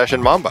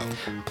Repossession Mambo.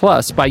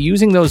 Plus, by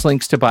using those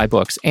links to buy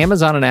books,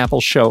 Amazon and Apple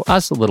show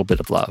us a little bit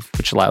of love,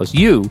 which allows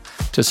you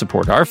to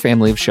support our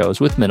family of shows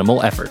with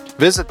minimal effort.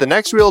 Visit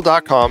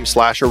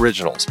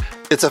thenextreel.com/originals.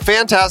 It's a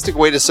fantastic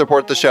way to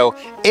support the show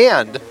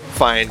and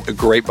find a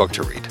great book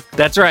to read.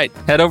 That's right.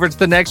 Head over to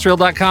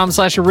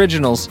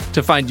thenextreel.com/originals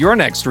to find your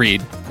next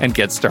read and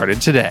get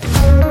started today.